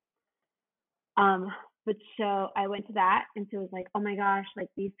Monday night? But so I went to that, and so it was like, oh my gosh, like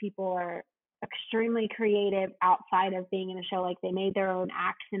these people are extremely creative outside of being in a show. Like they made their own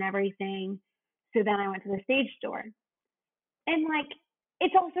acts and everything. So then I went to the stage door, and like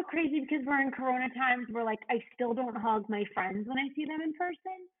it's also crazy because we're in Corona times where like I still don't hug my friends when I see them in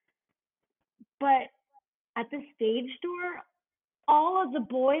person, but at the stage door, all of the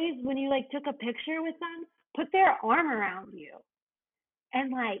boys, when you like took a picture with them, put their arm around you.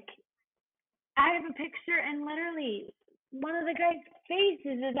 And like I have a picture and literally one of the guys'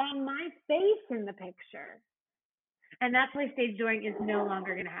 faces is on my face in the picture. And that's why stage dooring is no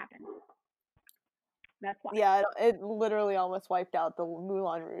longer gonna happen. That's why. Yeah, it literally almost wiped out the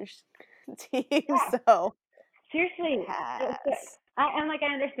Moulin Rouge team. Yeah. So Seriously. pass. And like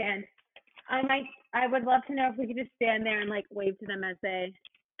I understand. I would love to know if we could just stand there and like wave to them as they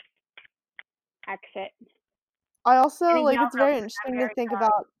exit. I also, And like, y'all it's know very because I'm interesting to very think sorry.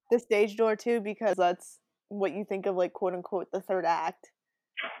 about the stage door too, because that's what you think of, like, quote unquote, the third act.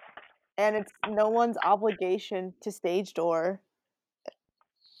 And it's no one's obligation to stage door,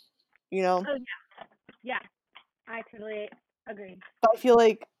 you know? Oh yeah, I totally agree. But I feel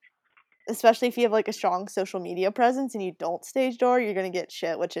like, especially if you have, like, a strong social media presence and you don't stage door, you're gonna get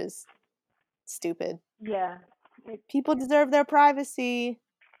shit, which is stupid. Yeah, People deserve their privacy.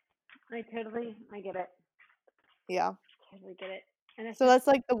 I get it. Yeah. Totally get it. And it's So just that's,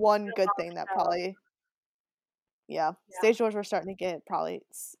 like, the one a good long thing that show. probably yeah, Yeah, stage doors were starting to get probably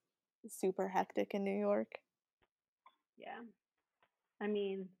super hectic in New York. yeah. I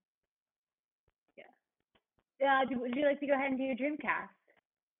mean, yeah. Yeah. Would you like to go ahead and do your Dreamcast?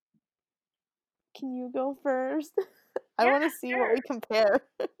 Can you go first? I Yeah, wanna see what sure. we compare.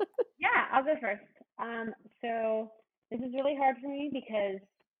 Yeah, I'll go first. So this is really hard for me because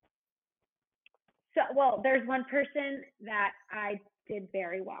well, there's one person that I did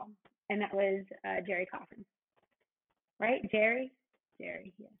very well, and that was Jerry Coffin, right? Jerry, yes,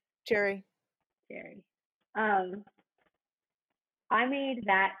 Jerry. Jerry. Um, I made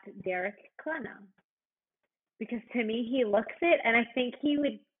that Derek Klena because to me he looks it, and I think he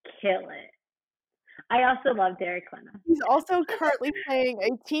would kill it. I also love Derek Klena. He's also currently playing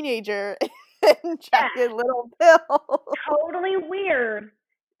a teenager in Yeah, Jagged Little Pill. totally weird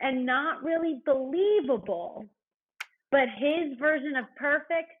and not really believable. But his version of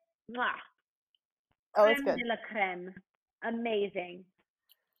perfect, mwah, Oh, it's creme good. de la creme, amazing.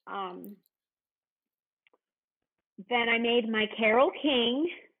 Um, then I made my Carole King,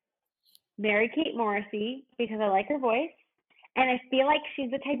 Mary Kate Morrissey, because I like her voice, and I feel like she's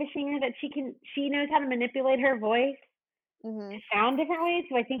the type of singer that she knows how to manipulate her voice to Mhm. sound different ways.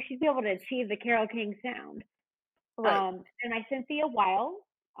 So I think she'd be able to achieve the Carole King sound. Right. And my Cynthia Weil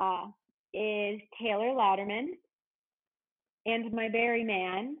uh, is Taylor Louderman, and my Barry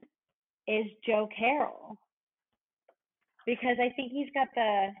Man is Joe Carroll because I think he's got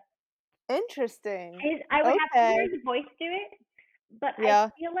Interesting. I would have to hear Okay. his voice do it, but I Yeah.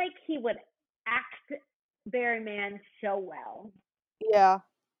 feel like he would act Barry Man so well. Yeah.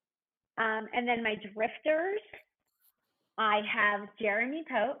 And then my drifters, I have Jeremy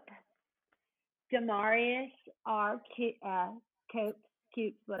Pope, Demarius R. Coates,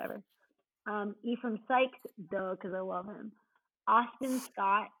 whatever. Ephraim Sykes, duh, because I love him. Austin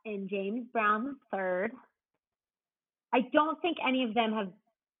Scott and James Brown III. I don't think any of them have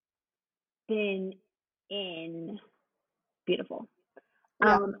been in Beautiful.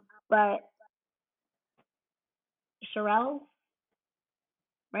 Yeah. But Shirelles,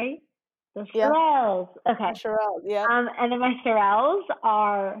 right? The Yeah. Shirelles. Okay. Sherelle. Yep. And then my Shirelles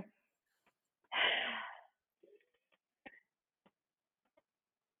are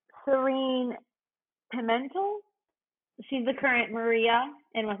Serene Pimentel. She's the current Maria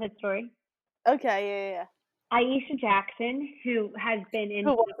in West Side Story. Okay. Yeah. Aisha Jackson, who has been in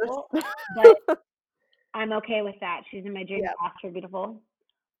Who Beautiful, was? but I'm okay with that. She's in my dream Yeah. cast for Beautiful.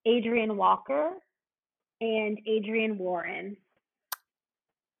 Adrienne Walker and Adrienne Warren.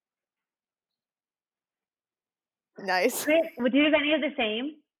 Nice. Would you have any of the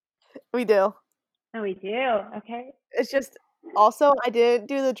same? We do. Oh, we do. Okay. It's just also I didn't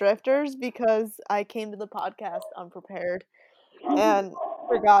do the drifters because I came to the podcast unprepared and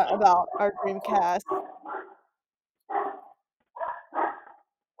forgot about our Dreamcast.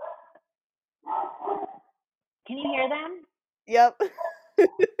 Can you hear them? Yep.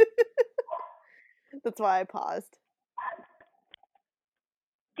 That's why I paused.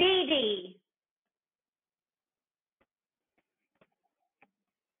 Dee Dee.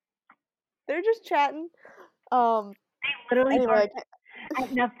 They're just chatting. Literally Anyway, barked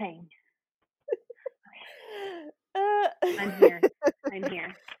at nothing. uh, I'm here. I'm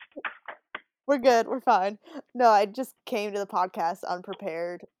here. we're good. We're fine. No, I just came to the podcast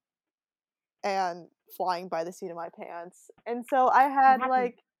unprepared and flying by the seat of my pants. And so I What had happened?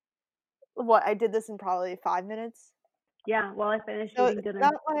 like what I did this in probably 5 minutes. Yeah, well, I finished So eating it's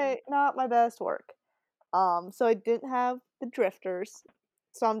dinner. not my best work. So I didn't have the drifters.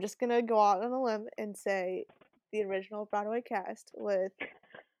 So I'm just gonna go out on a limb and say the original Broadway cast with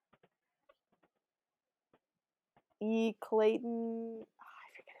E. Clayton. I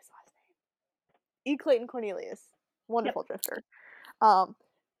forget his last name. E. Clayton Cornelius, Yep. wonderful drifter.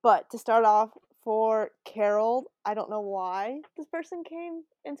 But to start off for Carol, I don't know why this person came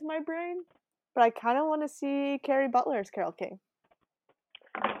into my brain, but I kind of want to see Carrie Butler's Carole King.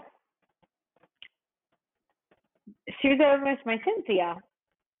 She was almost my Cynthia.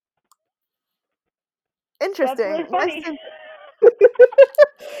 That's Interesting. really funny.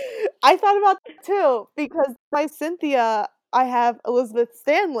 I thought about that too because my Cynthia, I have Elizabeth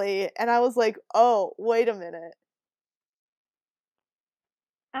Stanley, and I was like, oh, wait a minute.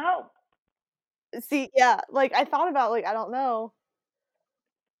 Oh, See, yeah, like I thought about I don't know.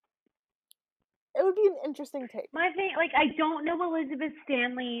 It would be an interesting take. my thing, like, I don't know Elizabeth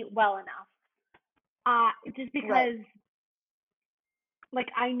Stanley well enough. Just because, Right.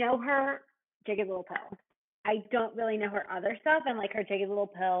 like, I know her Jagged Little Pill. I don't really know her other stuff, and like her Jagged Little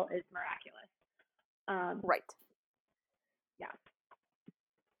Pill is miraculous. Right. Yeah.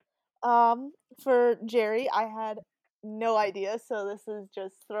 For Jerry, I had no idea, so this is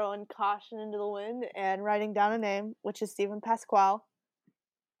just throwing caution into the wind and writing down a name, which is Stephen Pasquale.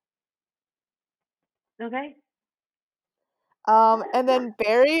 Okay. And then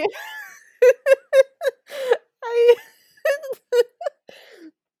Barry, I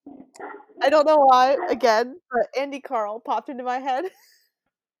I don't know why, again, but Andy Carl popped into my head.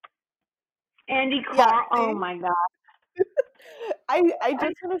 Andy Yeah, Carl. Oh see? my god. I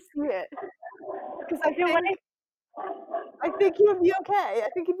just want to see it because So what I think he would be okay. I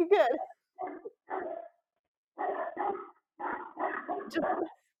think he'd be good. Just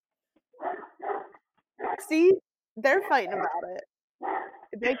see, they're fighting about it.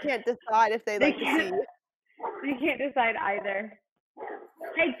 They can't decide if they they like to can't see. they can't decide either.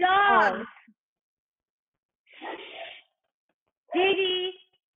 Hey dogs! Dee Dee!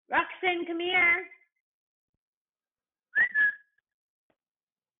 Roxanne, come here.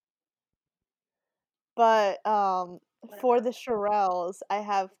 But for the Shirelles, I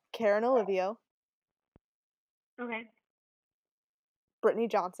have Karen Olivio, Okay. Brittany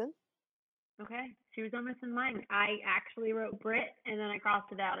Johnson. Okay. She was almost in mine. I actually wrote Brit and then I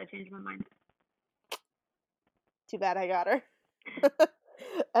crossed it out. I changed my mind. Too bad I got her.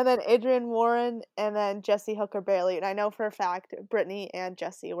 And then Adrienne Warren, and then Jessie Hooker Bailey. And I know for a fact Brittany and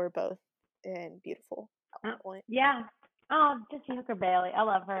Jessie were both in Beautiful at one point. Yeah. Oh, Jessie Hooker Bailey. I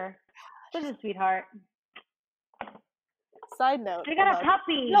love her. Such a sweetheart. Side note. She got a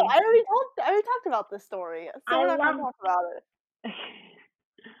puppy. No, I already talked about this story, so we're not going to talk about it.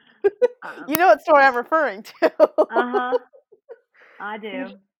 You know what story I'm referring to. Uh-huh. I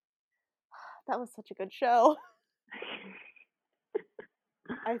do. That was such a good show.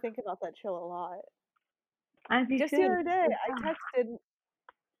 I think about that show a lot. Just the other day, I texted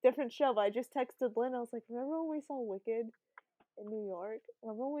different show, but I just texted Lynn. I was like, remember when we saw Wicked in New York?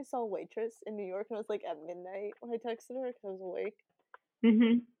 Remember when we saw Waitress in New York? And it was like at midnight when I texted her because I was awake.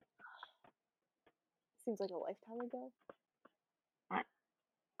 Mhm. Seems like a lifetime ago.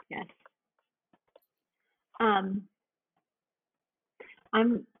 Yes. I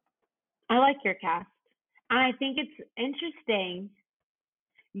like your cast, and I think it's interesting.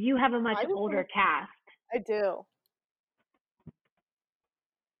 You have a much older cast. I do.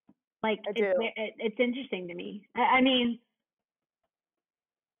 Like it's interesting to me. I mean,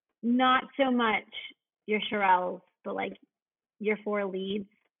 not so much your Shirelles, but like your four leads.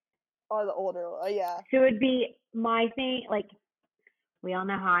 Oh, the older, yeah. So it would be my thing. Like we all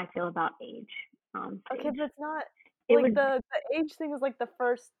know how I feel about age. Okay, but it's not like the age thing is like the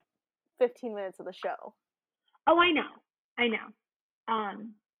first 15 minutes of the show. Oh, I know.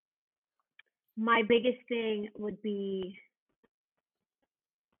 My biggest thing would be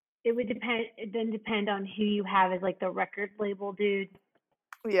it would depend on who you have as like the record label dude.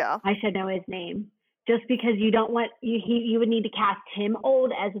 Yeah. I should know his name. Just because you don't want you would need to cast him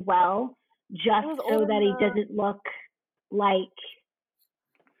old as well, just so that he doesn't look like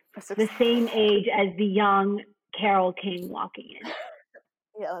the same age as the young Carole King walking in.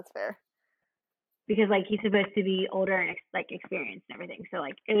 Yeah, that's fair. Because like he's supposed to be older and like experienced and everything, so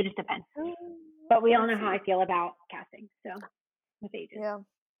like it would just depend. But we all know how I feel about casting, so with ages. Yeah.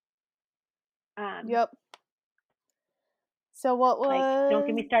 Yep. So what was? Like, don't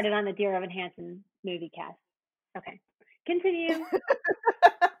get me started on the Dear Evan Hansen movie cast. Okay, continue.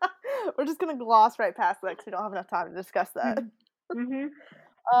 We're just gonna gloss right past that because we don't have enough time to discuss that. Mhm.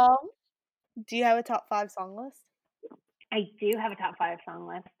 Do you have a top 5 song list? I do have a top 5 song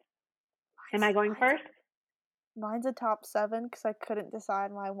list. Am I going first? Mine's a top 7 because I couldn't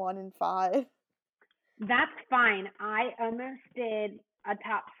decide my 1 and 5. That's fine. I almost did a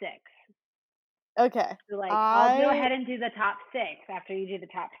top 6. Okay. So like, I'll go ahead and do the top 6 after you do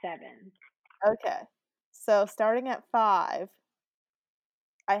the top 7. Okay. So starting at 5,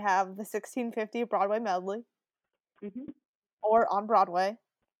 I have the 1650 Broadway medley. Mhm. Or on Broadway.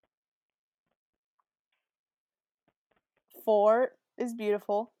 4 is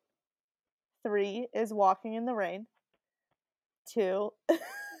Beautiful. 3 is Walking in the Rain. 2.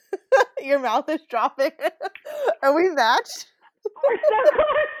 Your mouth is dropping. Are we matched? We're so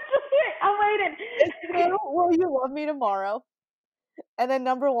close to I'm waiting. It's 2, Will You Love Me Tomorrow? And then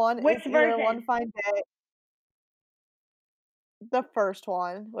number 1 Which is either One version? Fine Day, the first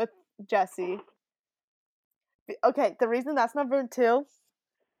one with Jessie. Okay, the reason that's number 2,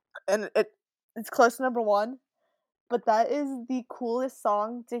 and it's close to number 1, but that is the coolest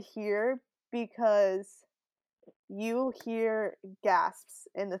song to hear because you hear gasps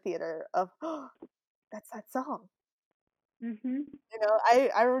in the theater of, "Oh, that's that song." Mhm. You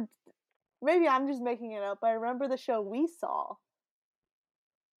know, maybe I'm just making it up, but I remember the show we saw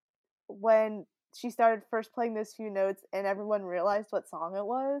when she started first playing those few notes and everyone realized what song it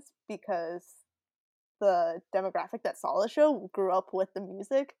was because the demographic that saw the show grew up with the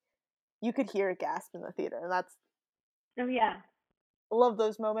music. You could hear a gasp in the theater, and Oh yeah. I love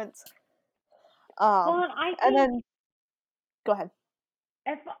those moments. Well, and I And think then go ahead.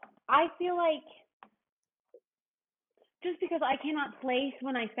 if I feel like just because I cannot place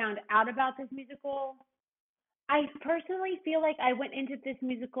when I found out about this musical, I personally feel like I went into this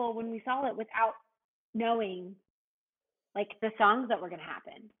musical when we saw it without knowing like the songs that were going to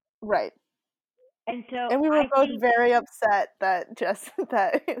happen. Right. And so And we were I both think very upset that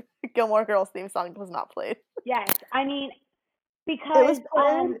that Gilmore Girls theme song was not played. yes, I mean It was because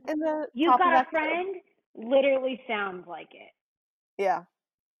played in the You've top of Got a Act 2. Friend literally sounds like it. Yeah.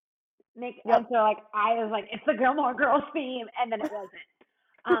 And Yep. so like I was like, it's the Gilmore Girls theme, and then it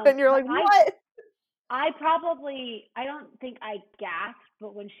wasn't. And you're But like, "What?" I don't think I gasped,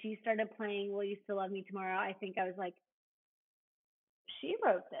 but when she started playing Will You Still Love Me Tomorrow, I think I was like, she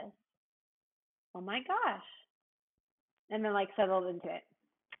wrote this. Oh my gosh. And then like settled into it.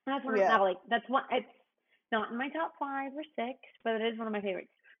 And that's one of Yeah. now like that's one it's not in my top 5 or 6, but it is one of my favorites.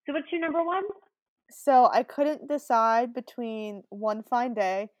 So what's your number one? So I couldn't decide between One Fine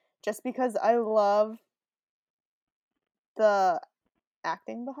Day just because I love the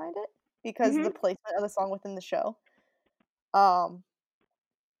acting behind it because the Mhm. placement of the song within the show. Um,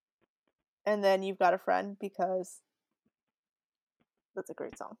 and then You've Got a Friend because that's a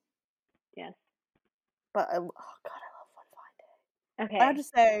great song. Yes. But oh god, I love One Fine Day. I have Okay. to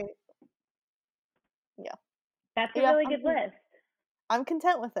say, yeah, That's a yeah, really good list. I'm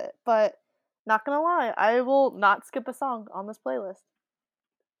content with it. But not gonna lie, I will not skip a song on this playlist.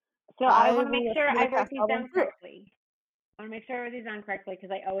 So I I want to will make sure listen to I the wrote cast these album down through. correctly. I want to make sure I wrote these down correctly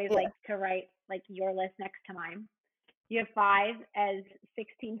because I always Yeah. like to write like your list next to mine. You have 5 as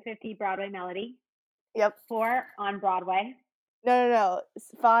 1650 Broadway Melody, Yep. 4 on Broadway, No.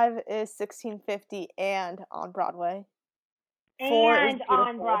 5 is 1650 and on Broadway. 4 is and on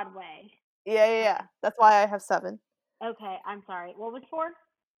Beautiful. Broadway. Yeah. Okay. That's why I have 7. Okay, I'm sorry. What was 4?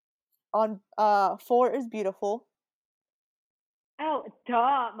 On 4 is Beautiful. Oh,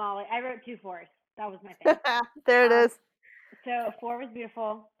 duh, Molly. I wrote 2 fours. That was my thing. There it Um, is. so 4 was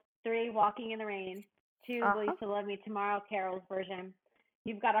Beautiful, 3 Walking in the Rain, 2 Will You Uh-huh. Still Love Me Tomorrow, Carol's version.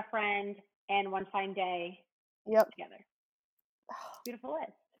 You've Got a Friend, and One Fine Day Yep. together. Beautiful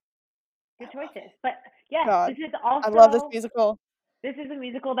list. Good choices. But yes, God, this is I love this also musical. this is a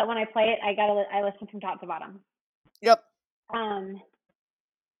musical that when I play it, I listen from top to bottom. Yep. Um,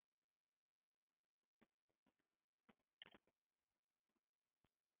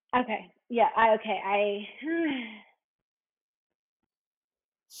 okay, yeah,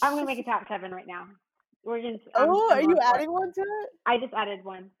 I'm gonna make a top 7 right now. We're just Oh, I'm are you going for it. adding one to it? I just added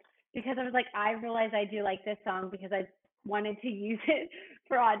one because I was like, I realized I do like this song because I wanted to use it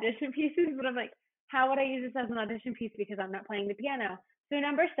for audition pieces, but I'm like, how would I use this as an audition piece because I'm not playing the piano? So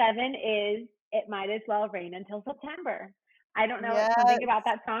number 7 is It Might As Well Rain Until September. I don't know, it's something about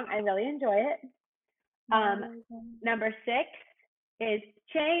Yes. that song. I really enjoy it. Um, number 6 is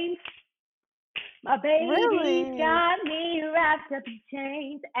Chains. My baby's Really? got me wrapped up in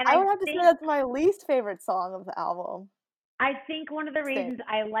chains, and I would have to say that's my least favorite song of the album. I think one of the Same. reasons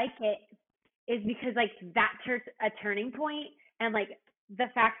I like it is because like that's a turning point, and like the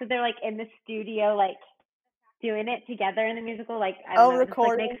fact that they're like in the studio like doing it together in the musical, like I don't Oh, know, it just like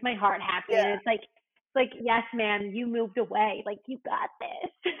recording? makes my heart happy, Yeah. and it's like yes, man, you moved away, like you got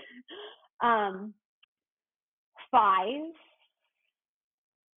this. um, 5,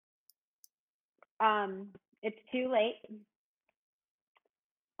 it's too late,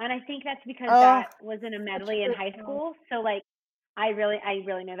 and I think that's because Oh, that was in a such a medley in great high song. school, so like I really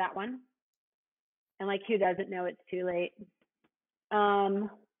know that one, and like who doesn't know it's too late. Um,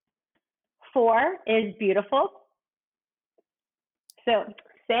 4 is beautiful. So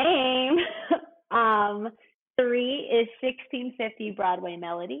same. um, 3 is 1650 Broadway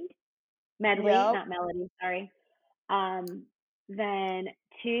Medley, Yep. not Melody. Sorry. Um, then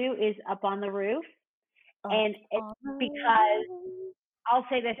 2 is Up on the Roof, Up and it's on the because roof. I'll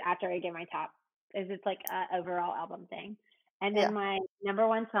say this after I get my top, is it's like a overall album thing. And then Yeah. my number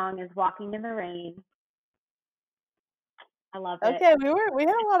one song is "Walking in the Rain." I love it. Okay, we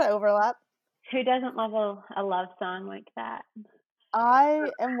had a lot of overlap. Who doesn't love a love song like that? I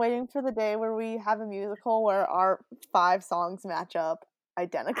am waiting for the day where we have a musical where our 5 songs match up I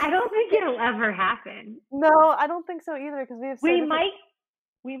identically. don't think it'll ever happen. No, I don't think so either because we have so We different. might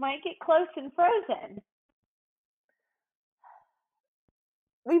we might get close in Frozen.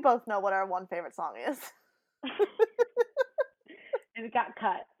 We both know what our one favorite song is. And it got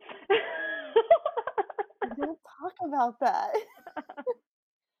cut. We don't talk about that.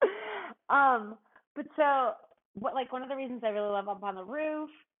 But so what like one of the reasons I really love Up on the Roof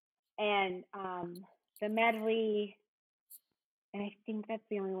and the medley, and I think that's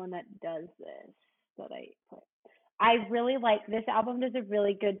the only one that does this that I put. I really like this album does a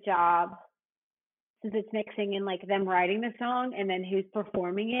really good job since it's mixing in like them writing the song and then who's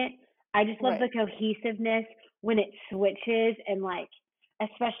performing it. I just love Right. the cohesiveness when it switches and like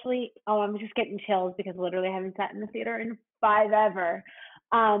especially I'm just getting chills because literally I haven't sat in the theater in five ever.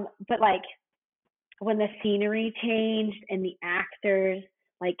 But like when the scenery changed and the actors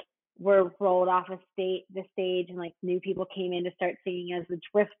like were rolled off the stage and like new people came in to start singing as the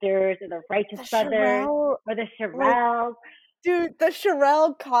Drifters or the Righteous The Brothers Shirelle, or the like, Shirelles. dude,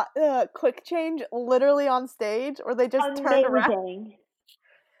 the quick change literally on stage, or they just turned around. Amazing.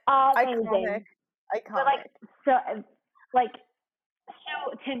 Iconic, Amazing. But like iconic. so like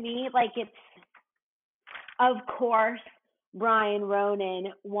so to me like it's of course Brian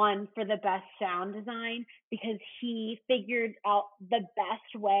Ronan won for the best sound design because he figured out the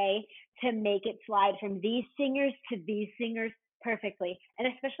best way to make it slide from these singers to these singers perfectly. And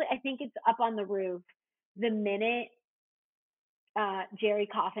especially I think it's Up on the Roof. The minute Jerry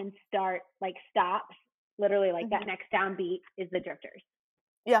Coffin stops, literally like that Mhm. next downbeat is the Drifters.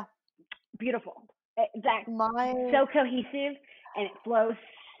 Yeah. Beautiful. That's My so cohesive and it flows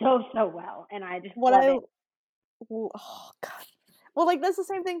so well and I just what love I it. oh god. Well, like, that's the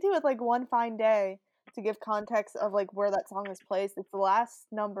same thing too with, like, One Fine Day, to give context of, like, where that song is placed. It's the last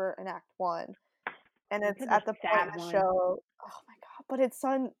number in Act 1, and It's it's such a at the point in sad the one. show oh my god, but it's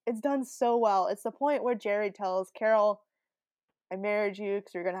done so well. It's the point where Jerry tells Carol, "I married you because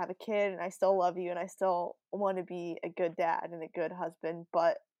 'cause you're gonna have a kid, and I still love you, and I still wanna be a good dad and a good husband,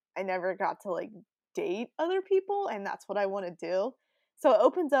 but I never got to, like, date other people, and that's what I wanna do." So it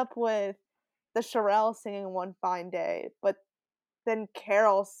opens up with the Shirelles singing One Fine Day, but then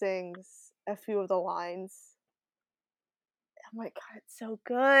Carol sings a few of the lines. Oh my god, it's so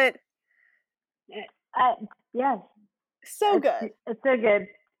good. Uh, yes, So good. it's so good.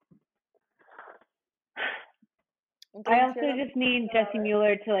 I'm I getting also teared up. just need Jesse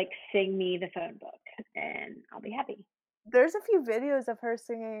Mueller to like sing me the phone book, and I'll be happy. There's a few videos of her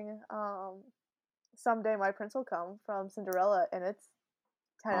singing, "Someday My Prince Will Come" from Cinderella, and it's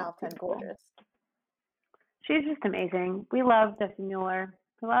 10 Oh, out of 10 beautiful. gorgeous. She's just amazing. We love Jesse Mueller.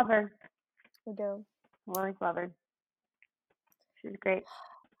 We love her. We do. We always love her. She's great.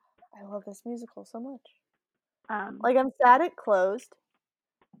 I love this musical so much. Um, Like, I'm sad it closed.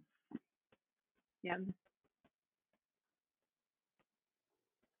 yeah.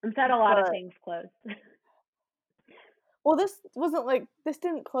 I'm sad a lot of But things closed. well, this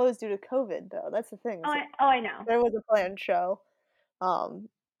didn't close due to COVID, though, that's the thing, so I know. there was a planned show. Um,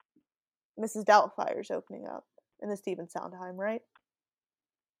 Mrs. Doubtfire's opening up in the Stephen Sondheim, right?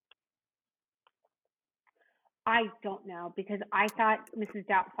 I don't know because I thought Mrs.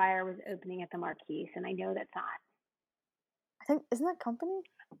 Doubtfire was opening at the Marquise, and I know that's not. I think isn't that Company?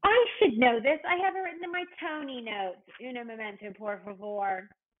 I should know this. I have it written in my Tony notes. Uno momento, por favor.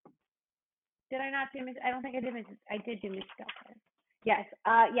 Did I not do Miss? I don't think I did Miss. I did do Miss Doubtfire. Yes.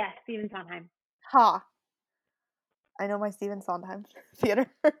 Yes. Stephen Sondheim. Ha! I know my Stephen Sondheim theater.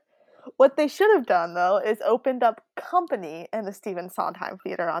 What they should have done, though, is opened up Company in the Stephen Sondheim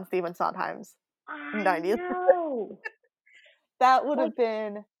theater on Stephen Sondheim's I 90th. know. That would Like have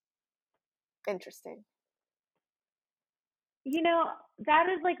been interesting. you know, that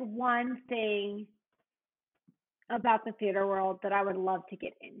is like one thing about the theater world that I would love to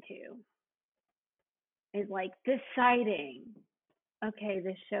get into. Is like deciding. Okay,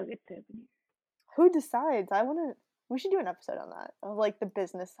 this show gets open. Who decides? We should do an episode on that, of, like, the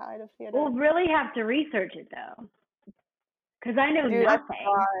business side of theater. We'll really have to research it though, because I know Dude, I nothing.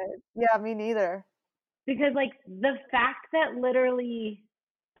 tried. Yeah, me neither. Because like the fact that literally,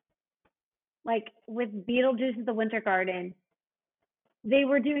 like with Beetlejuice at the Winter Garden, they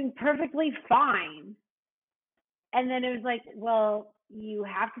were doing perfectly fine, and then it was like, well, you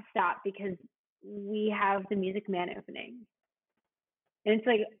have to stop because we have the Music Man opening. And it's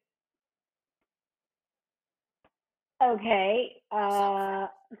like, okay,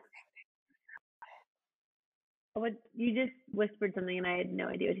 what you just whispered something and I had no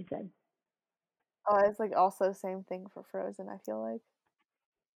idea what you said. Oh, it's like also same thing for Frozen, I feel like.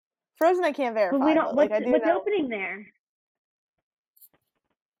 Frozen I can't But we verify, don't. but like I do What's know. opening there?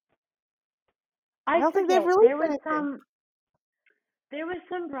 I I don't think they've forget. released anything. There was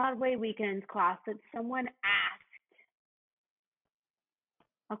some Broadway weekends class that someone asked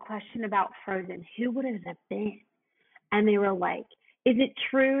a question about Frozen. Who would it have been? And they were like, "Is it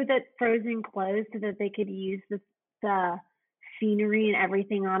true that Frozen closed so that they could use the scenery and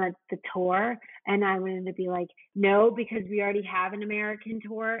everything on the tour?" And I wanted to be like, "No, because we already have an American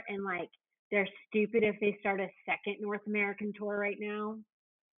tour, and like they're stupid if they start a second North American tour right now."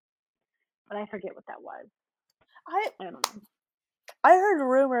 But I forget what that was. I I don't know. I heard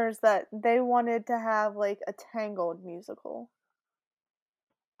rumors that they wanted to have like a Tangled musical.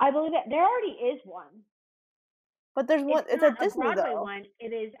 I believe that there already is one. But there's one It's it's not at a Disney Broadway though. one.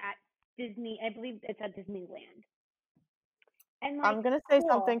 It is at Disney. I believe it's at Disneyland. And like, I'm gonna say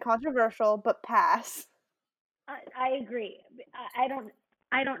something cool. controversial, but pass. I agree. I don't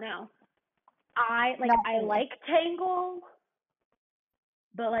know. Not I for me. like Tangle,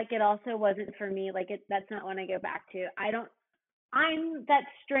 but like it also wasn't for me. Like that's not one I go back to. I don't. I'm that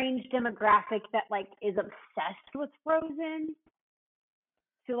strange demographic that like is obsessed with Frozen.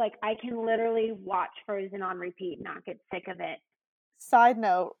 So like I can literally watch Frozen on repeat and not get sick of it. Side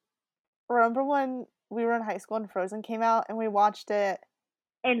note, remember when we were in high school and Frozen came out and we watched it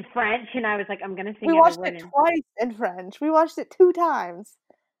In French, and I was like, I'm gonna we sing every watched word it in. twice in French. We watched it 2 times.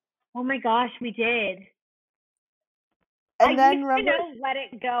 Oh my gosh, we did. I And then used to remember know Let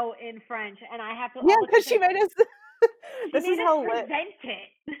It Go in French, and I have to yeah, all the because time she say, made us she this is made us how lit present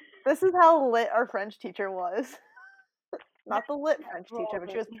it. this is how lit our French teacher was. Not the lit That's French teacher, but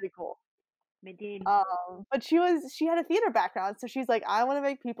she was rolling. pretty cool. Medine. But she had a theater background, so she's like, "I wanna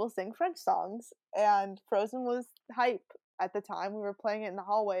make people sing French songs," and Frozen was hype at the time. We were playing it in the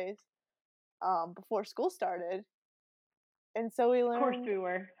hallways, before school started, and so we Of course learned we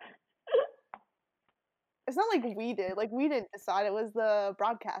were. it's not like we did, like, we didn't decide, it was the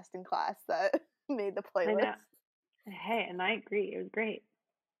broadcasting class that made the I playlist. know. Hey, and I agree. It was great.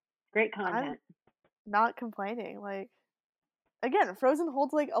 Great I'm content. not complaining, like again, Frozen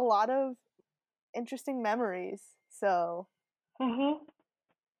holds, like, a lot of interesting memories, so, Mhm.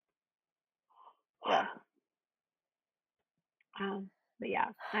 yeah. But yeah,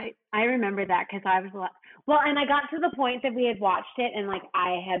 I remember that because I was a lot. Well, and I got to the point that we had watched it and like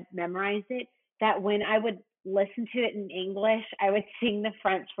I had memorized it. That when I would listen to it in English, I would sing the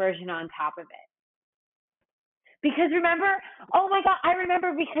French version on top of it. Because remember, oh my God, I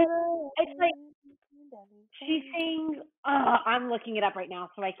remember because it's like she sings. I'm looking it up right now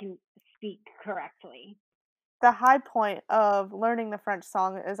so I can speak correctly. The high point of learning the French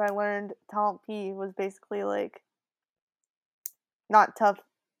song is I learned Tant Pis was basically like not tough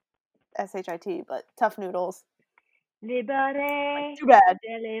SHIT, but tough noodles. Libéré, Too bad.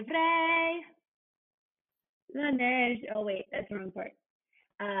 délivré, la neige. Oh wait, that's the wrong part.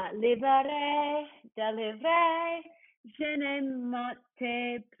 Libéré, délivré, je ne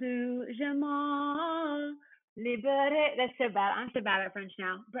m'attends plus, je m'en libéré. That's so bad. I'm so bad at French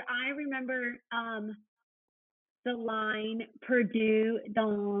now. But I remember the line Perdu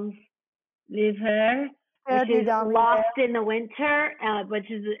dans l'hiver, which Perdu is dans l'hiver. lost in the winter,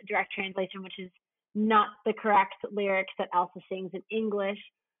 which is a direct translation, which is not the correct lyrics that Elsa sings in English.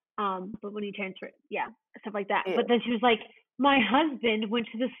 But when you transfer, yeah, stuff like that. Yeah. But then she was like, my husband went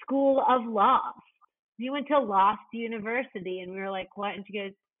to the school of Lost. He went to Lost University, and we were like, what? And she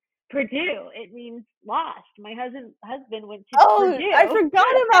goes, Purdue. It means lost. My husband went to Oh, Purdue, I forgot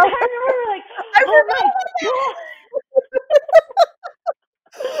and about I remember we were like, I oh forgot my about god. that!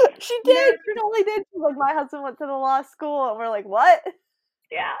 She And did, she totally did. She's like, "My husband went to the law school," and we're like, "What?"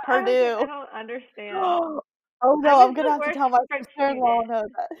 yeah, I was like, I Purdue. don't understand. Oh, I no, was I'm gonna the have to worst tell my French sister-in-law student. know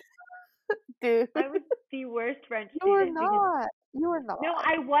that. Dude, I was the worst French you were student because not. You were no, not.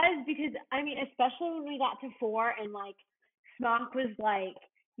 I was because I mean, especially when we got to four and like Smock was like,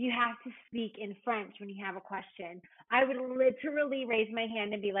 you have to speak in French when you have a question. I would literally raise my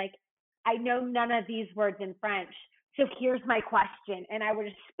hand and be like, I know none of these words in French, so here's my question, and I would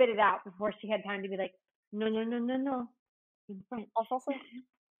just spit it out before she had time to be like, no, no, no, no, no, in French. En français.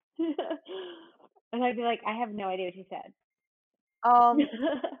 And I'd be like, I have no idea what you said. Um,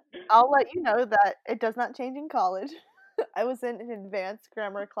 I'll let you know that it does not change in college. I was in an advanced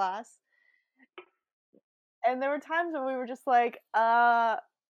grammar class, and there were times when we were just like, I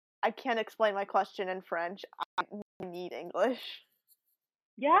can't explain my question in French. I need English."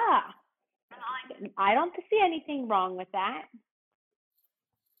 Yeah. I don't see anything wrong with that.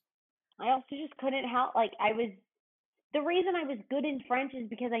 I also just couldn't help, like, the reason I was good in French is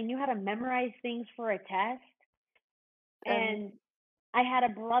because I knew how to memorize things for a test. And And I had a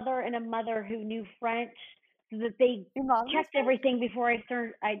brother and a mother who knew French so that they your mom knows checked French? everything before I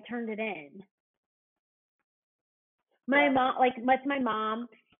turned it in. My Yeah. mom, like with my mom,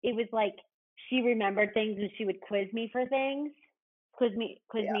 it was like she remembered things and she would quiz me for things, quiz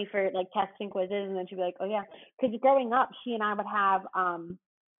Yeah. me for like tests and quizzes, and then she'd be like, "Oh yeah," because growing up, she and I would have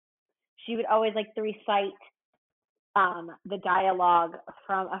she would always like to recite the dialogue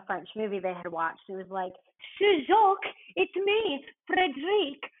from a French movie they had watched. It was like, "C'est Jacques, it's me,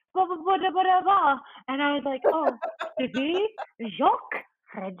 Frederic, blah blah blah blah blah blah," and I was like, "Oh, c'est Jacques,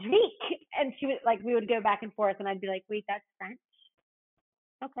 Frederic," and she would like we would go back and forth, and I'd be like, "Wait, that's French?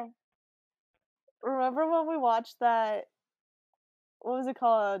 Okay." Remember when we watched that, what was it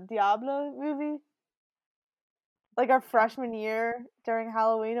called? Diablo movie? Like our freshman year during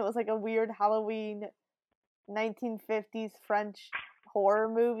Halloween. It was like a weird Halloween 1950s French horror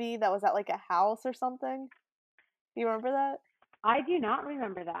movie that was at like a house or something. Do you remember that? I do not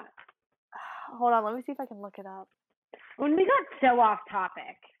remember that. Hold on, let me see if I can look it up. When we got so off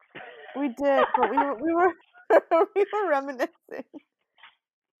topic. We did, but we were we were reminiscing.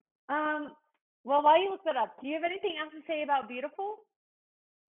 um, well, while you look that up, do you have anything else to say about Beautiful?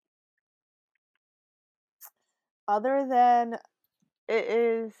 Other than it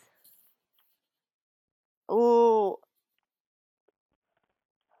is, oh,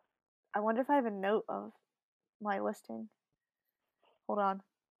 I wonder if I have a note of my listing. Hold on.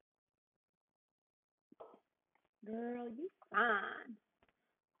 Girl, you fine.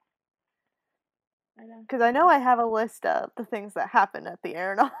 Because I know I have a list of the things that happen at the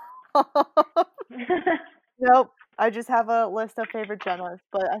Aeronaut. Nope. I just have a list of favorite genres,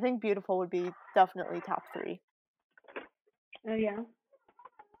 but I think Beautiful would be definitely top 3. Oh yeah.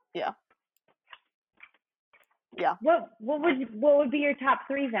 Yeah. Yeah. What would be your top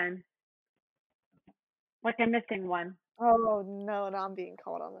three then? Like I'm missing one. Oh no, now I'm being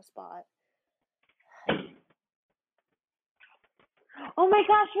called on the spot. Oh my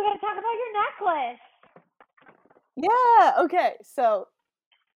gosh, we gotta talk about your necklace. Yeah, okay. So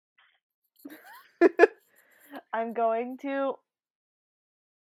I'm going to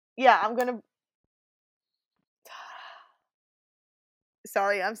I'm gonna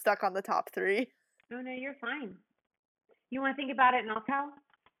sorry, I'm stuck on the top 3. Oh no, you're fine. You want to think about it and I'll tell?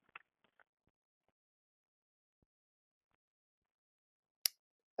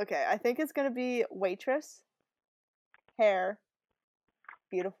 Okay, I think it's gonna be Waitress, Hair,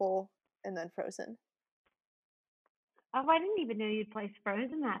 Beautiful, and then Frozen. Oh, I didn't even know you'd place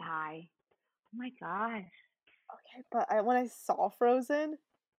Frozen that high. Oh my gosh. Okay, but when I saw Frozen,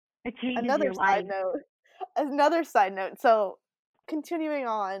 It changes another your side life. note. Another side note. So, continuing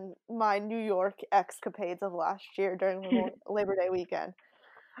on my New York escapades of last year during Labor Day weekend,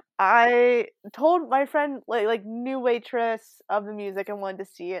 I told my friend like new Waitress of the music and wanted to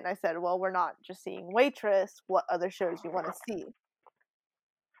see it, and I said, "Well, we're not just seeing Waitress. What other shows you want to see?"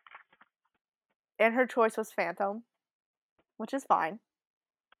 And her choice was Phantom, which is fine.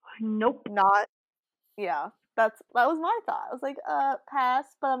 Nope. Not yeah. That was my thought. I was like, pass,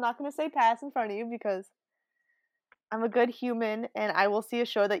 but I'm not gonna say pass in front of you because I'm a good human and I will see a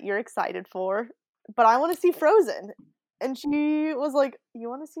show that you're excited for, but I want to see Frozen. And she was like, "You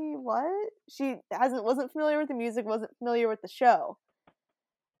want to see what?" She wasn't familiar with the music, wasn't familiar with the show.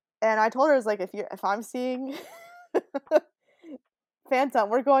 And I told her, I was like, if I'm seeing Phantom,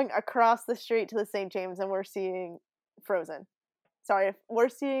 we're going across the street to the St. James and we're seeing Frozen. Sorry, if we're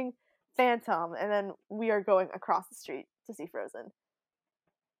seeing Phantom and then we are going across the street to see Frozen.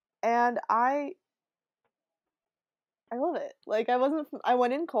 And I love it. Like I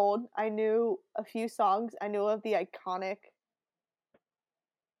went in cold. I knew a few songs. I knew of the iconic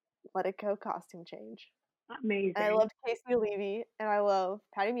Let It Go costume change. And I Amazing. loved Casey Levy and I love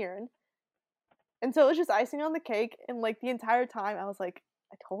Patty Murin. And so it was just icing on the cake and like the entire time I was like,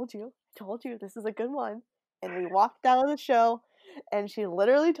 I told you this is a good one. And we walked out of the show and she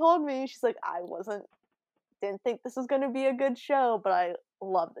literally told me, she's like, didn't think this was gonna be a good show, but I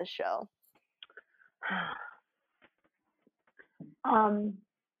love this show. um,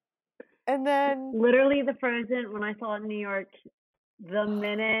 And then literally the Frozen when I saw it in New York, the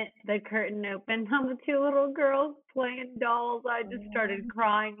minute the curtain opened on the two little girls playing dolls, I just started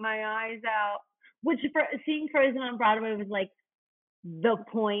crying my eyes out. Which seeing Frozen on Broadway was like the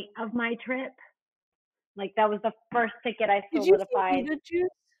point of my trip. Like that was the first ticket I did you see solidified. Beetlejuice?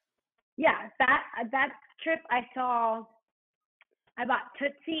 Yeah, that trip I saw I bought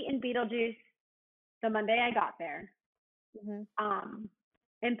Tootsie and Beetlejuice the Monday I got there. Mhm.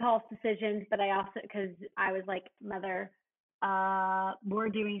 Impulse decisions, but I also, because I was like, Mother, we're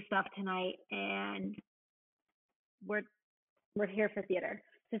doing stuff tonight, and we're we're here for theater.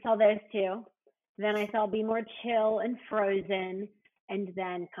 So I saw those two. Then I saw Be More Chill and Frozen, and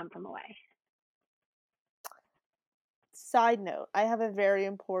then Come From Away. Side note, I have a very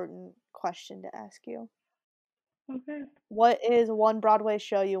important question to ask you. Okay. What is one Broadway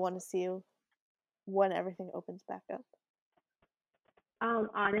show you want to see when everything opens back up?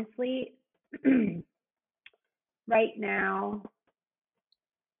 Honestly, right now,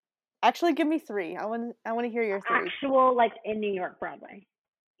 Actually, give me 3. I want to hear your 3. actual like in New York Broadway.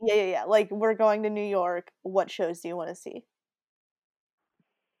 Yeah. Like, we're going to New York. What shows do you want to see?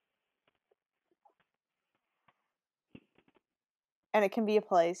 And it can be a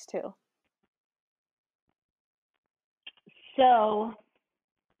plays too. So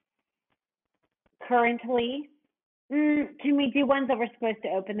currently, can we do ones that were supposed to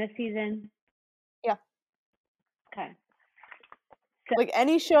open this season? Yeah. Okay. Like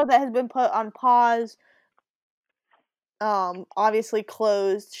any show that has been put on pause, obviously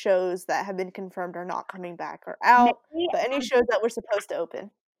closed shows that have been confirmed are not coming back or out, May, but any shows that were supposed to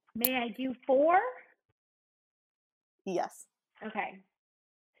open. may I do 4? Yes. Okay.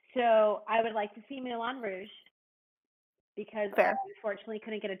 So I would like to see Moulin Rouge because I Fair. unfortunately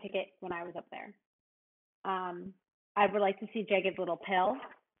couldn't get a ticket when I was up there. I would like to see Jagged Little Pill.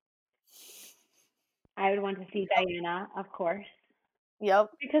 I would want to see Diana, of course.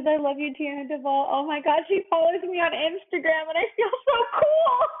 Yep. Because I love you, Tiana Duvall. Oh my God, she follows me on Instagram and I feel so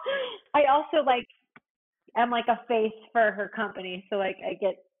cool. I also like am like a face for her company, so like I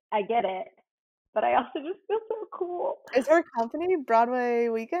get it. But I also just feel so cool. Is her company Broadway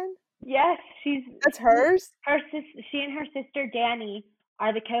Weekend? Yes, That's hers? she and her sister Danny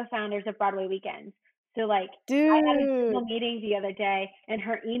are the co-founders of Broadway Weekends. So like I had a Google Dude. meeting the other day and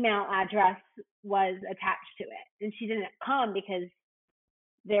her email address was attached to it. And she didn't come because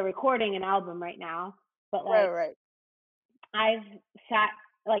they're recording an album right now. But like Right. I've sat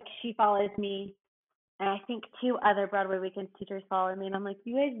like she follows me and I think 2 other Broadway Weekends teachers follow me and I'm like,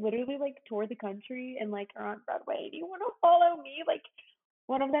 you guys literally like tour the country and like are on Broadway. Do you want to follow me? Like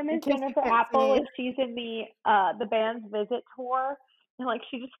one of them In is case you Jennifer can't Apple, see. and she's in the band's visit tour. And like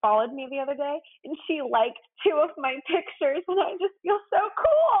she just followed me the other day, and she liked 2 of my pictures, and I just feel so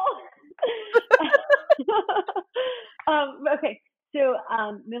cool. Okay, so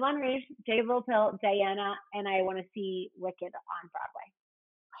Moulin Rouge, Jagged Little Pill, Diana, and I want to see Wicked on Broadway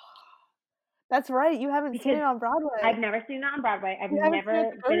That's right. You haven't seen because it on I've Broadway. never seen it on Broadway. I've You haven't seen it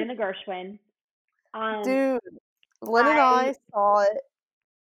never been in the Gershwin. Dude, Lynn and I I saw it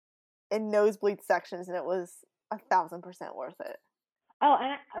in nosebleed sections, and it was 1,000% worth it.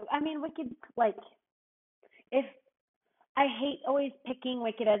 and I mean Wicked like if I hate always picking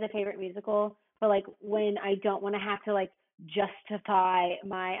Wicked as a favorite musical, but like when I don't want to have to like justify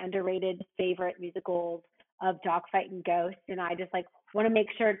my underrated favorite musicals of Dogfight and Ghost, and I just like want to make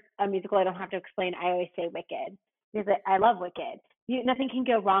sure a musical I don't have to explain. I always say Wicked because I love Wicked. Nothing can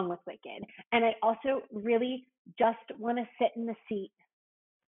go wrong with Wicked, and I also really just want to sit in the seat.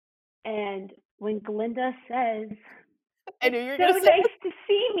 And when Glinda says, I "It's knew you were so gonna say nice to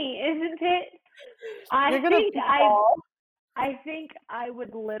see me, isn't it?" I you're gonna think fall. I think I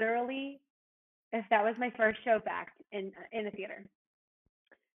would literally, if that was my first show back in the theater.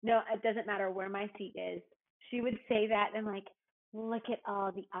 No, it doesn't matter where my seat is. She would say that and like, look at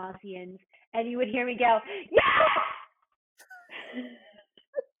all the Aussians, and you would hear me go, yes!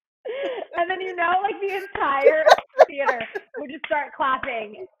 And then like the entire theater would just start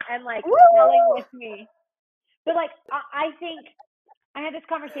clapping and like yelling Woo! with me. But like, I think I had this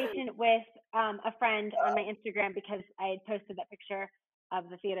conversation with a friend on my Instagram because I had posted that picture of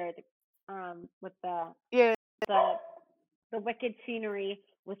the theater with Yeah. the the wicked scenery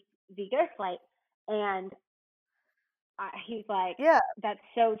with the ghost light, and he's like, Yeah. "That's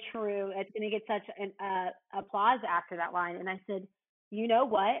so true. It's gonna get such an applause after that line." And I said, "You know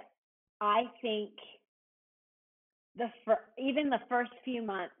what? I think even the first few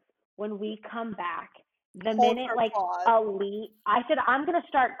months when we come back, the Hold minute for like applause. elite, I said I'm gonna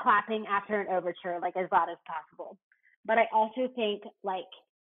start clapping after an overture like as loud as possible. But I also think like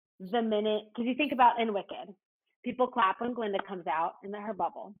the minute, because you think about in Wicked, people clap when Glinda comes out in her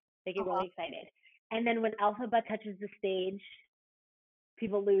bubble, they get Uh-huh. really excited, and then when Elphaba touches the stage,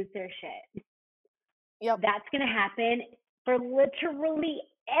 people lose their shit. Yep. That's gonna happen for literally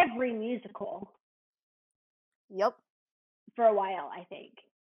every musical Yep. for a while, I think.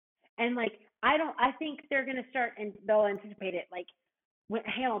 And like I think they're gonna start and they'll anticipate it like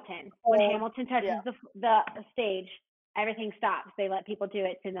Hamilton. When Oh, Hamilton yeah. touches the stage, everything stops. They let people do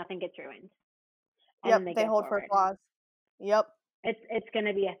it so nothing gets ruined, and then Yep, they they go hold for forward. applause. Yep. It's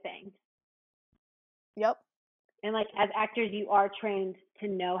gonna be a thing. Yep. And like as actors, you are trained to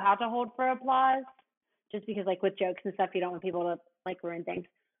know how to hold for applause, just because like with jokes and stuff, you don't want people to like ruin things.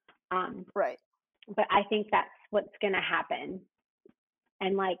 Right. But I think that's what's gonna happen.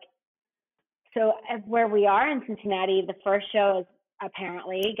 And like, so where we are in Cincinnati, the first show is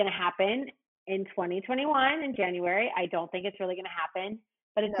apparently gonna happen in 2021 in January. I don't think it's really gonna happen,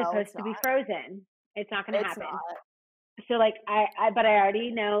 but it's No, supposed it's to not. be frozen. It's not gonna It's happen. not. So like but I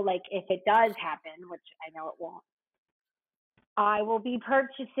already know like if it does happen, which I know it won't, I will be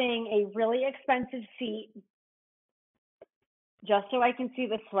purchasing a really expensive seat just so I can see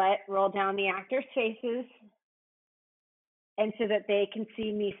the sweat roll down the actors' faces and so that they can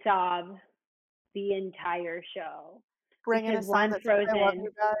see me sob the entire show. Bring in a Because sign one, that says I love Frozen,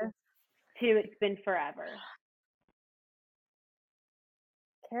 you guys. two, it's been forever.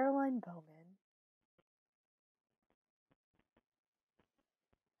 Caroline Bowman.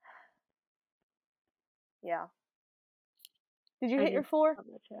 Yeah. Did you I hit your just 4? love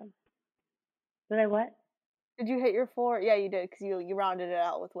the show. Did I what? Did you hit your 4? Yeah, you did, because you rounded it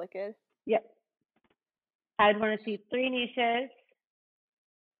out with Wicked. Yep. I'd want to see 3 new shows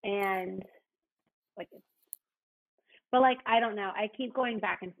and Wicked. But like, I don't know. I keep going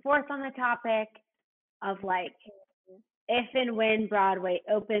back and forth on the topic of like, if and when Broadway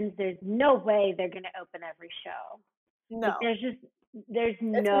opens, there's no way they're going to open every show. Like, No. there's It's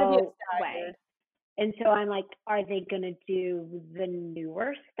going to be a no way. staggered. And so I'm like, are they going to do the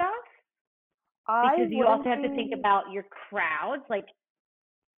newer stuff? I Because you wouldn't also have to be... think about your crowds. Like,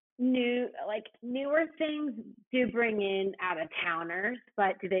 newer things do bring in out of towners,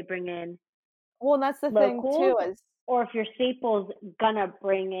 but do they bring in Well, and that's the thing, locals? too, is... Or if your staples gonna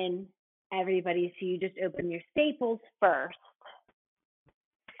bring in everybody, so you just open your staples first.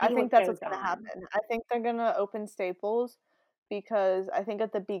 I See think what that's goes what's going to on. happen. I think they're going to open Staples because I think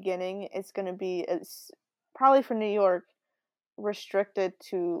at the beginning it's going to be, it's probably for New York, restricted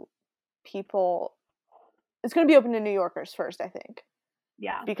to people. It's going to be open to New Yorkers first, I think.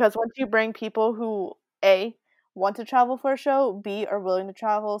 Yeah. Because once you bring people who, A, want to travel for a show, B, are willing to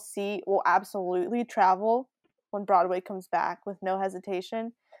travel, C, will absolutely travel when Broadway comes back with no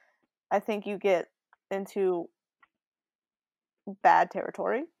hesitation, I think you get into bad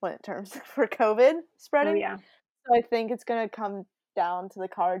territory when it terms for COVID Oh spreading. yeah. So I think it's going to come down to the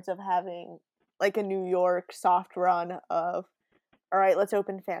cards of having like a New York soft run of, all right, let's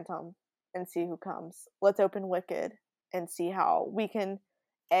open Phantom and see who comes. Let's open Wicked and see how we can,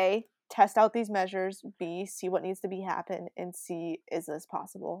 A, test out these measures, B, see what needs to be happen, and C, is this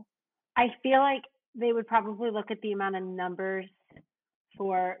possible? I feel like they would probably look at the amount of numbers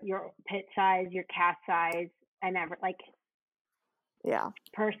for your pit size, your cast size, and like Yeah,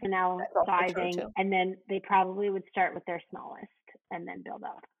 personnel that's also true sizing, too. and then they probably would start with their smallest and then build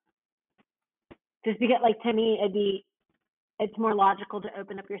up. Just because, like, to me, it's more logical to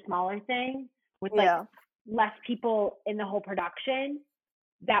open up your smaller thing with like Yeah, less people in the whole production.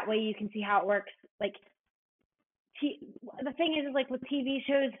 That way you can see how it works. Like, the thing is like with TV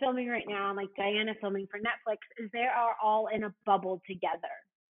shows filming right now, and like Diana filming for Netflix, is they are all in a bubble together.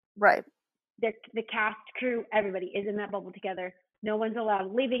 right. The cast, crew, everybody is in that bubble together. No one's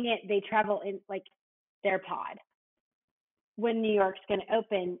allowed leaving it. They travel in like their pod. When New York's going to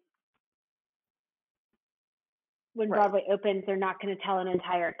open, when Right. Broadway opens, they're not going to tell an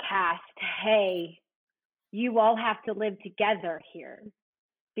entire cast, hey, you all have to live together here.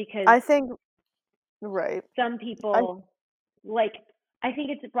 Because I think, right. some people, like, I think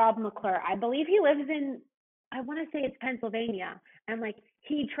it's Rob McClure. I believe he lives in, I want to say it's Pennsylvania. And like,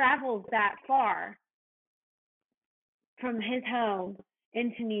 he travels that far from his home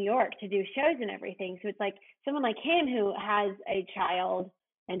into New York to do shows and everything. So it's like someone like him who has a child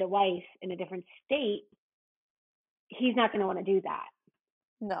and a wife in a different state, he's not going to want to do that.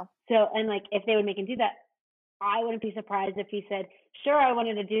 No. So, and like, if they would make him do that, I wouldn't be surprised if he said, sure, I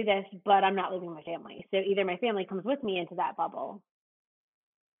wanted to do this, but I'm not leaving my family. So either my family comes with me into that bubble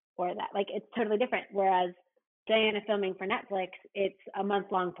or that. Like, it's totally different. Whereas Diana filming for Netflix, it's a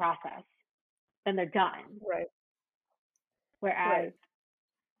month-long process. Then they're done. Right. Whereas Right.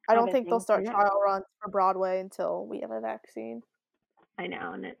 I don't think they'll auditioning for start Netflix, trial runs for Broadway until we have a vaccine. I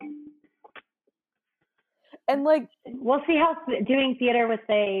know. And And like, we'll see how doing theater with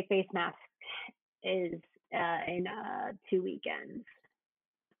a face mask is in 2 weekends.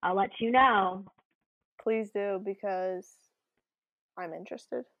 I'll let you know. please do, because I'm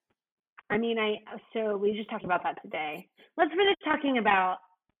interested. I mean, so we just talked about that today. Let's finish talking about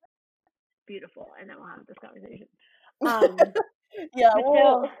Beautiful, and then we'll have this conversation. Yeah, But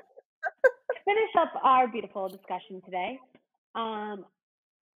well, so to finish up our Beautiful discussion today, um,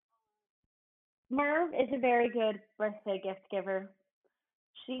 Merv is a very good birthday gift giver.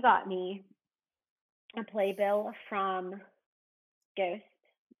 She got me a playbill from Ghost,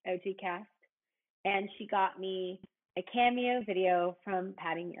 OG Cast, and she got me a cameo video from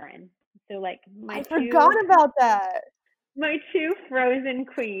Patty Murin. So like I forgot about that. my two Frozen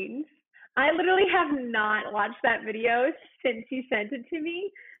queens. I literally have not watched that video since you sent it to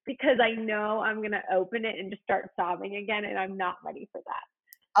me because I know I'm gonna open it and just start sobbing again, and I'm not ready for that.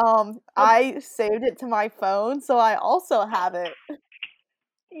 But I saved it to my phone, so I also have it.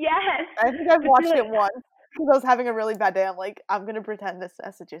 yes, I think I've but watched it once because I was having a really bad day. I'm like, I'm gonna pretend this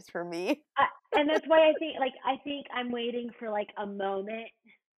message is for me. and that's why I think I'm waiting for like a moment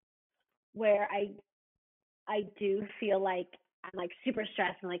where I do feel like I'm like super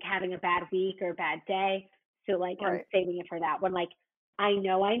stressed and like having a bad week or a bad day. So like I'm Right. saving it for that when like I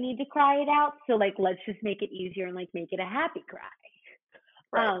know I need to cry it out. So like let's just make it easier and like make it a happy cry.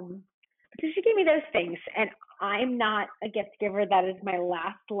 Right. So she gave me those things, and I'm not a gift giver. That is my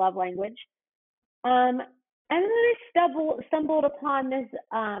last love language. And then I stumbled upon this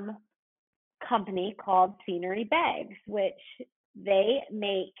company called Scenery Bags, which they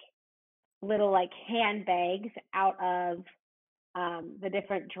make little like handbags out of the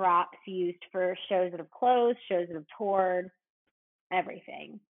different drops used for shows that have closed, shows that have toured,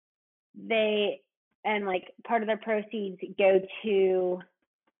 everything. They and like part of their proceeds go to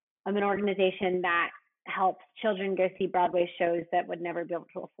an organization that helps children go see Broadway shows that would never be able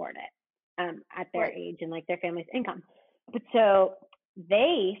to afford it at their Right. age and like their family's income. But so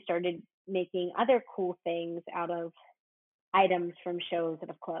they started making other cool things out of items from shows that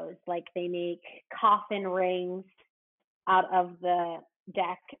have closed. Like they make coffin rings out of the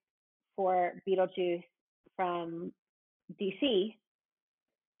deck for Beetlejuice from DC.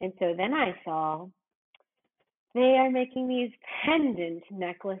 And so then I saw they are making these pendant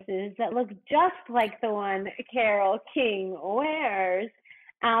necklaces that look just like the one Carole King wears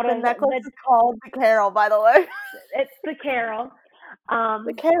out The of necklace is called the Carol, by the way. it's the Carol.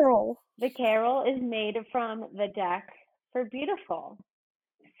 The Carol. The Carol is made from the deck for Beautiful.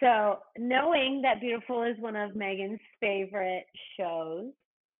 So knowing that Beautiful is one of Megan's favorite shows,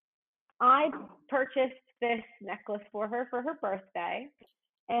 I purchased this necklace for her birthday,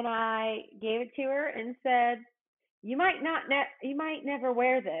 and I gave it to her and said, "You might not you might never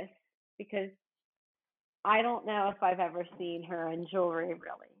wear this because I don't know if I've ever seen her in jewelry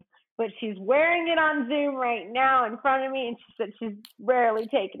really, but she's wearing it on Zoom right now in front of me, and she said she's rarely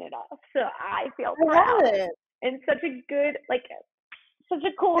taken it off. So I feel I proud love it. and such a good such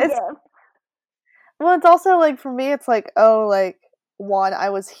a cool It's gift." well, it's also like for me, it's like, oh, like one, I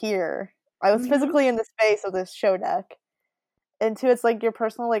was here. I was Mhm. physically in the space of this show deck. And two, it's like your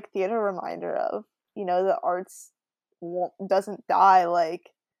personal like theater reminder of, the arts doesn't die.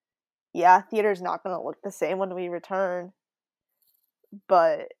 Like, yeah, theater's not gonna look the same when we return,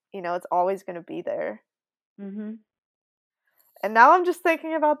 but it's always gonna be there. Mhm. And now I'm just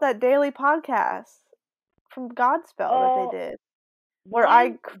thinking about that daily podcast from Godspell that they Oh, did, where I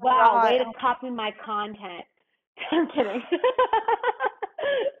one. Wow, cry. way to copy my content. I'm kidding.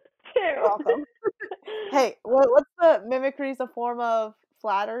 You're Two. welcome. Hey, what's the mimicry is a form of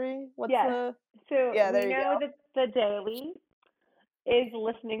flattery? What's Yes. the So Yeah, we there you know that the daily is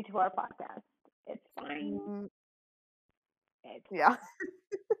listening to our podcast. It's fine. go. It's Yeah.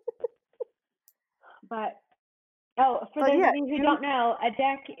 but for But those yeah, of you who don't know, a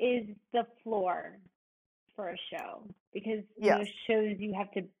deck is the floor for a show because yes. most shows you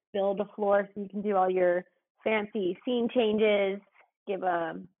have to build a floor so you can do all your fancy scene changes, give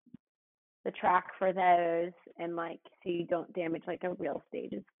the track for those, and like so you don't damage like a real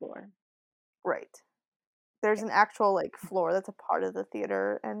stage's floor. Right. There's an actual like floor that's a part of the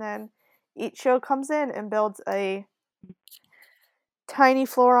theater, and then each show comes in and builds a tiny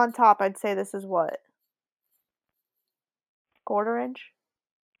floor on top. I'd say this is what? Quarter inch?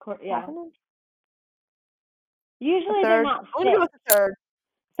 Half Yeah. an inch? A Usually they're third? not I'm gonna go thick. with a third.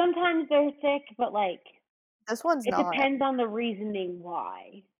 Sometimes they're thick, but like This one's it not. depends on the reasoning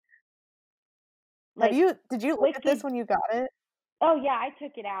why. Have Like you did you look at this Wicked. when you got it? Oh yeah, I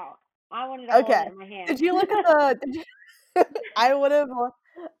took it out. I wanted to hold Okay. it in my Did hand. you look at did you I would have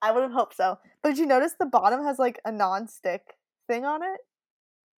hoped so. But did you notice the bottom has like a non-stick thing on it?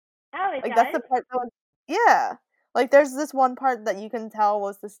 Oh, it Like that's does? the part that was yeah. Like there's this one part that you can tell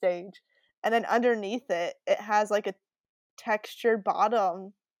was the stage. And then underneath it, it has like a textured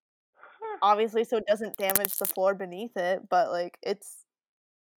bottom obviously so it doesn't damage the floor beneath it, but like it's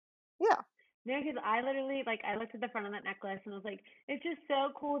yeah. No, because I literally like I looked at the front of that necklace and was like, it's just so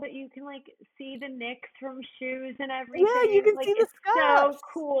cool that you can like see the nicks from shoes and Yeah, you everything. can Like see the it's so scuffs.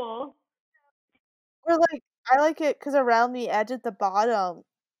 cool. Or like I like it because around the edge at the bottom,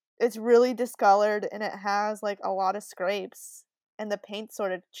 it's really discolored and it has like a lot of scrapes and the paint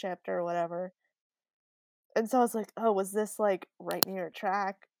sort of chipped or whatever. And so I was like, "Oh, was this like right near a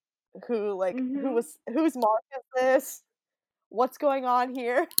track? Mhm. Whose mark is this? What's going on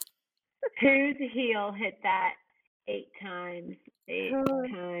here?" Whose heel hit that 8 times, eight Who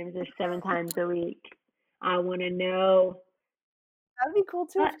times or 7 times a week? I want to know. That'd be cool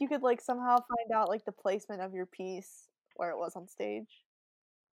too But if you could like somehow find out like the placement of your piece where it was on stage.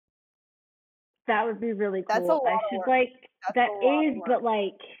 that would be really That's a cool. I lot of should work. like That's that a lot of is, work. but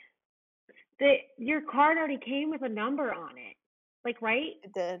like the your card already came with a number on it. Like, right?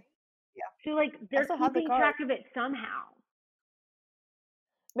 It did. Yeah. So like I they're still have the keeping card. track of it somehow.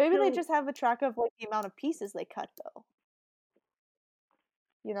 Maybe they So just have a track of like the amount of pieces they cut though,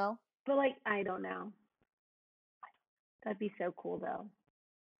 you know? but like I don't know. That'd be so cool though.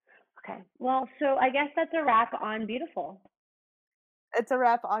 Okay. Well, so I guess that's a wrap on Beautiful. It's a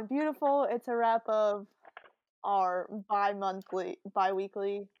wrap on Beautiful. It's a wrap of our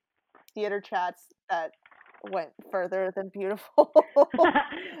bi-weekly theater chats that went further than Beautiful.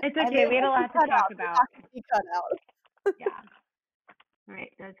 It's And okay. they We had a might be lot to cut talk out. They about. have to be cut out. Yeah. All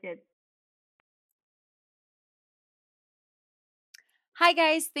right. That's good. Hi,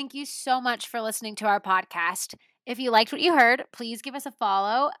 guys. Thank you so much for listening to our podcast. If you liked what you heard, please give us a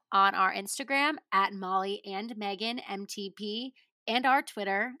follow on our Instagram at Molly and Megan MTP and our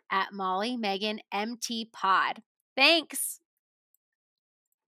Twitter at Molly Megan MT Pod. Thanks.